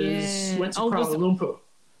 which went to Kuala Lumpur.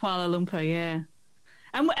 Kuala Lumpur, yeah.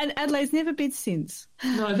 And Adelaide's never bid since.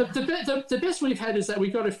 No, the best we've had is that we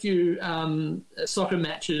got a few soccer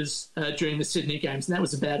matches during the Sydney Games, and that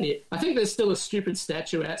was about it. I think there's still a stupid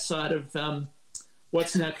statue outside of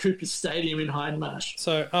what's now Cooper Stadium in Hindmarsh.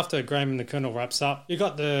 So after Graham and the Colonel wraps up, you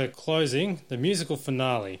got the closing, the musical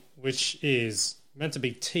finale, which is meant to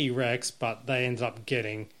be T-Rex, but they ended up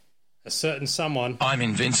getting a certain someone. I'm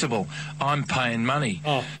invincible. I'm paying money.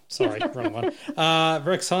 Oh, sorry, wrong one.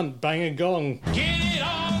 Rex Hunt, Bang a Gong. Get it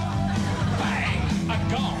on, bang a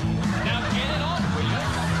gong. Now get it on, will you?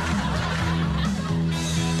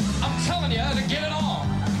 I'm telling you to get it on.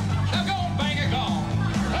 Now go on, bang a gong.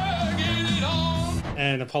 Get it on.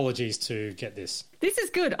 And apologies to Get This. This is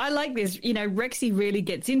good. I like this. You know, Rexy really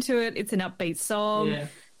gets into it. It's an upbeat song. Yeah.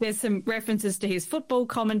 There's some references to his football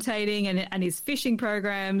commentating and his fishing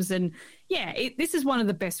programs. And, yeah, this is one of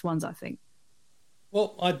the best ones, I think.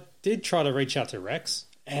 Well, I did try to reach out to Rex,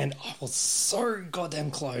 and I was so goddamn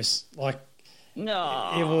close. Like, it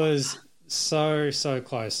was so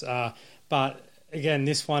close. But, again,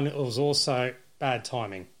 this one it was also bad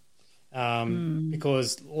timing.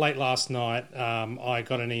 Because late last night I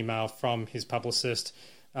got an email from his publicist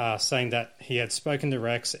saying that he had spoken to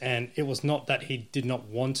Rex, and it was not that he did not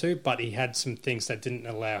want to, but he had some things that didn't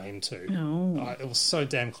allow him to. It was so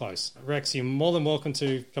damn close. Rex, you're more than welcome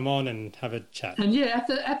to come on and have a chat. And yeah,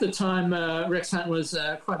 at the time, Rex Hunt was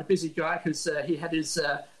quite a busy guy because he had his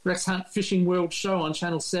Rex Hunt Fishing World show on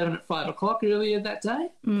Channel 7 at 5 o'clock earlier that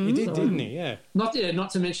day. He did, didn't he? Yeah. Not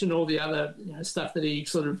to mention all the other stuff that he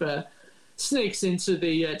sort of sneaks into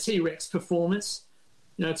the T-Rex performance.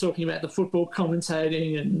 You know, talking about the football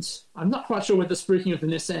commentating, and I'm not quite sure whether the spruiking of the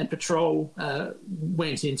Nissan Patrol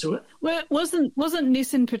went into it. Well, wasn't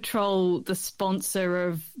Nissan Patrol the sponsor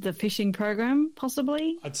of the fishing program,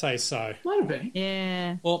 possibly? I'd say so. Might have been.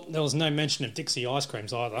 Yeah. Well, there was no mention of Dixie ice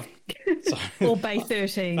creams either. So. Or Bay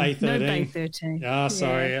 13. Bay 13. No Bay 13.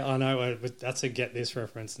 Sorry. Yeah. I know that's a Get This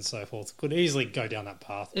reference and so forth. Could easily go down that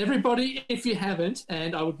path. Everybody, if you haven't,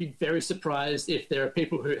 and I would be very surprised if there are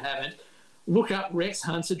people who haven't, look up Rex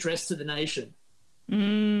Hunt's address to the nation.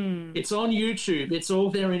 It's on YouTube. It's all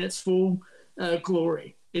there in its full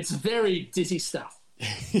glory. It's very dizzy stuff.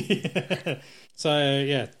 Yeah. So,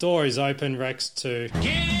 yeah, door is open, Rex, to... Get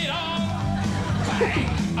it on,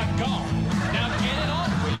 bang a gong. Now get it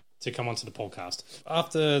on. To come onto the podcast.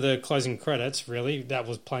 After the closing credits, really, that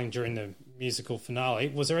was playing during the musical finale,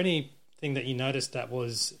 was there anything that you noticed that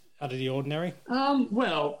was out of the ordinary?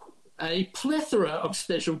 Well... a plethora of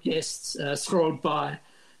special guests scrolled by.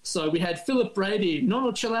 So we had Philip Brady, Nono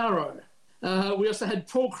Chilaro. We also had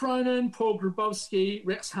Paul Cronin, Paul Grabowski,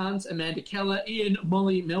 Rex Hunt, Amanda Keller, Ian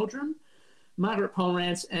Molly Meldrum, Margaret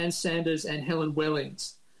Pomerantz, Ann Sanders, and Helen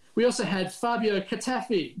Wellings. We also had Fabio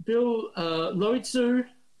Cataffi, Bill Loitzu,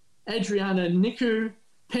 Adriana Niku,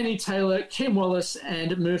 Penny Taylor, Kim Wallace,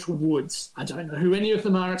 and Myrtle Woods. I don't know who any of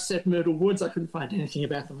them are except Myrtle Woods. I couldn't find anything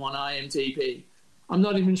about them on IMDb. I'm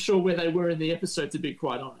not even sure where they were in the episode, to be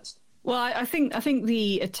quite honest. Well, I think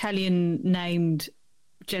the Italian named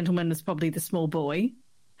gentleman was probably the small boy,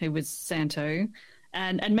 who was Santo,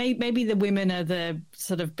 and maybe the women are the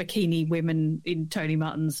sort of bikini women in Tony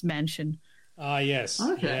Martin's mansion. Yes.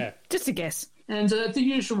 Okay. Yeah. Just a guess. And the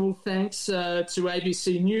usual thanks to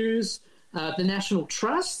ABC News, the National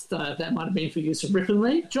Trust, that might have been for use of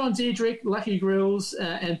Ripponlea, John Diedrich, Lucky Grills,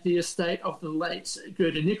 and the estate of the late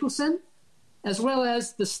Gerda Nicholson, as well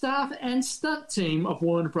as the staff and stunt team of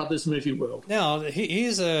Warner Brothers Movie World. Now,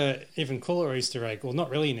 here's a even cooler Easter egg. Well,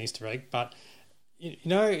 not really an Easter egg, but, you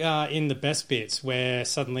know, in the best bits where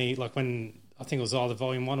suddenly, like when, I think it was either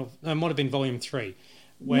Volume 1 or, no, it might have been Volume 3.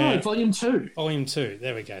 No, Volume 2. Volume 2,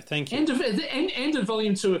 there we go, thank you. End of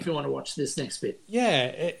Volume 2 if you want to watch this next bit.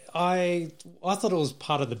 Yeah, I thought it was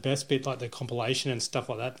part of the best bit, like the compilation and stuff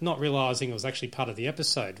like that, not realising it was actually part of the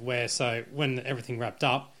episode, where, so when everything wrapped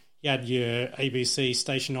up, you had your ABC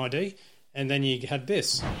station ID, and then you had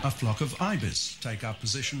this. A flock of ibis take up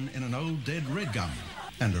position in an old dead red gum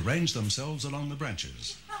and arrange themselves along the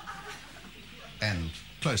branches and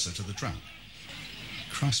closer to the trunk.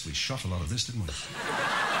 Christ, we shot a lot of this, didn't we?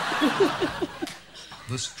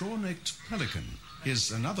 The straw-necked pelican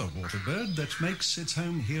is another water bird that makes its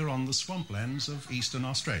home here on the swamplands of eastern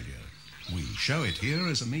Australia. We show it here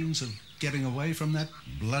as a means of getting away from that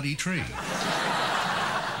bloody tree.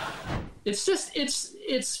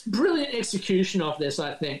 It's brilliant execution of this,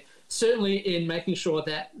 I think. Certainly in making sure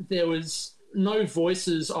that there was no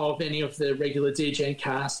voices of any of the regular DJ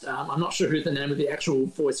cast. I'm not sure who the name of the actual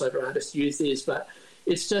voiceover artist used is, but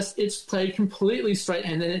it's played completely straight,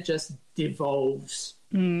 and then it just devolves.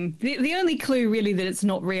 The only clue really that it's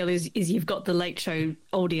not real is you've got the Late Show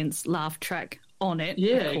audience laugh track on it.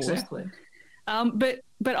 Yeah, of course. exactly. But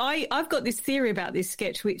I've got this theory about this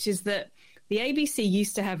sketch, which is that the ABC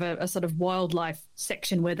used to have a sort of wildlife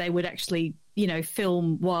section where they would actually,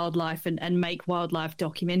 film wildlife and make wildlife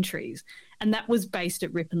documentaries. And that was based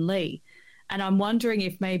at Rip and Lee. And I'm wondering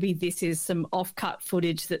if maybe this is some off-cut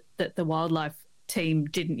footage that the wildlife team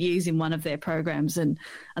didn't use in one of their programs. And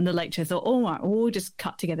the Late Show thought, all right, we'll just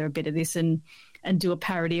cut together a bit of this and do a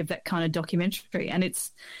parody of that kind of documentary. And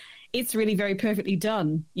it's really very perfectly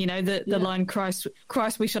done. The line, Christ,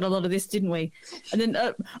 we shot a lot of this, didn't we? And then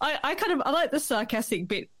I like the sarcastic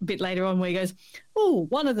bit later on where he goes, oh,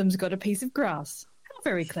 one of them's got a piece of grass. How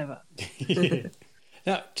very clever. Yeah.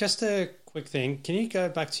 Now, just a quick thing. Can you go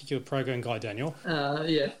back to your program guide, Daniel?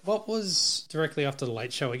 Yeah. What was directly after The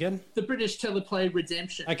Late Show again? The British teleplay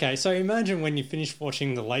Redemption. Okay, so imagine when you finish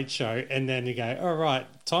watching The Late Show and then you go, all right,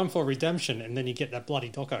 time for redemption, and then you get that bloody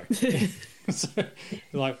doco. So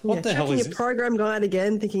you're like, what the hell is your program guide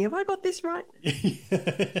again, thinking, have I got this right?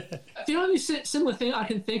 The only similar thing I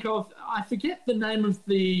can think of, I forget the name of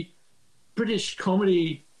the British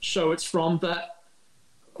comedy show it's from, but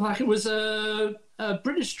it was a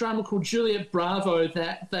British drama called Juliet Bravo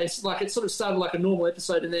that it sort of started like a normal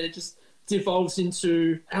episode and then it just devolves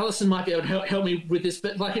into, Alison might be able to help me with this,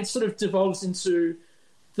 but it sort of devolves into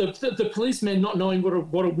the policemen not knowing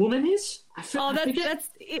what a woman is.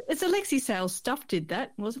 It's Alexi Sales stuff did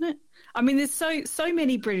that, wasn't it? I mean, there's so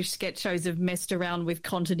many British sketch shows have messed around with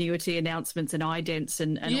continuity announcements and idents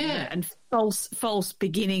and all that, and false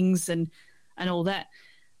beginnings and all that.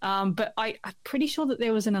 But I'm pretty sure that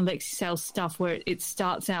there was an Alexi Sales stuff where it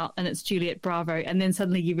starts out and it's Juliet Bravo, and then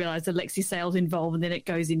suddenly you realise Alexi Sales involved, and then it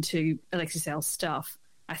goes into Alexi Sales stuff.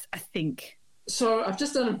 I think. So I've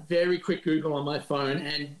just done a very quick Google on my phone,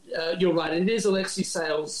 and you're right, it is Alexi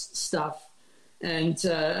Sales stuff, and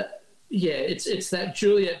it's that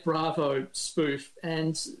Juliet Bravo spoof,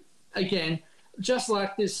 and again, just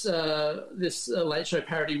like this Late Show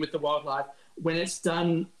parody with the wildlife, when it's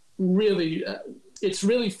done really. It's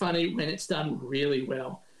really funny when it's done really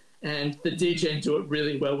well, and the DJ do it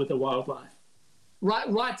really well with the wildlife,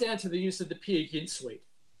 right down to the use of the Peer Gynt suite.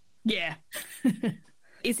 Yeah,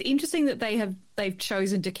 it's interesting that they've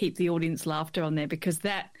chosen to keep the audience laughter on there, because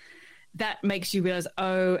that makes you realise,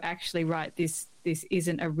 oh, actually, right, this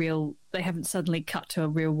isn't a real. They haven't suddenly cut to a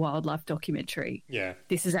real wildlife documentary. Yeah,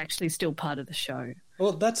 this is actually still part of the show.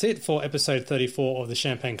 Well, that's it for episode 34 of the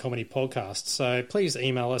Champagne Comedy Podcast. So please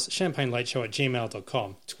email us,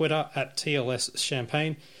 champagnelateshow@gmail.com, Twitter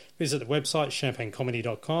 @TLSChampagne, visit the website,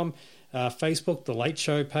 champagnecomedy.com, Facebook, The Late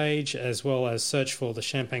Show page, as well as search for the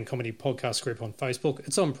Champagne Comedy Podcast group on Facebook.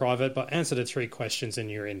 It's on private, but answer the 3 questions and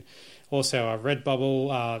you're in. Also, our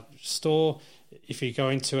Redbubble store. If you go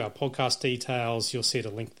into our podcast details, you'll see the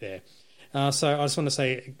link there. So I just want to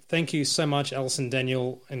say thank you so much, Alison,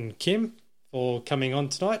 Daniel, and Kim, for coming on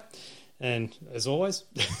tonight, and as always,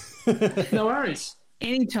 no worries,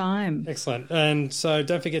 anytime. Excellent. And so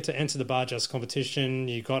don't forget to enter the Bar Just competition.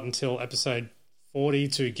 You got until episode 40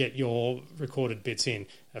 to get your recorded bits in,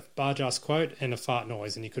 a Bar Just quote and a fart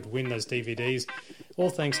noise, and you could win those DVDs, all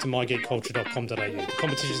thanks to mygeekculture.com.au. The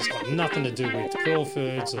competition's got nothing to do with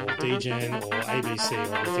Crawfords or DGen or ABC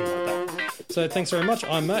or anything like that. So thanks very much.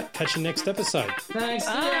 I'm Matt. Catch you next episode. Thanks.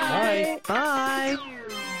 Bye. Bye. Bye.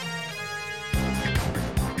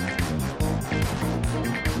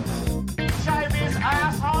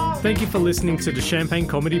 Thank you for listening to the Champagne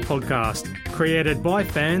Comedy Podcast, created by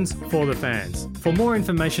fans for the fans. For more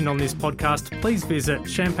information on this podcast, please visit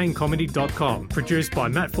champagnecomedy.com, produced by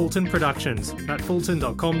Matt Fulton Productions,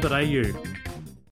 mattfulton.com.au.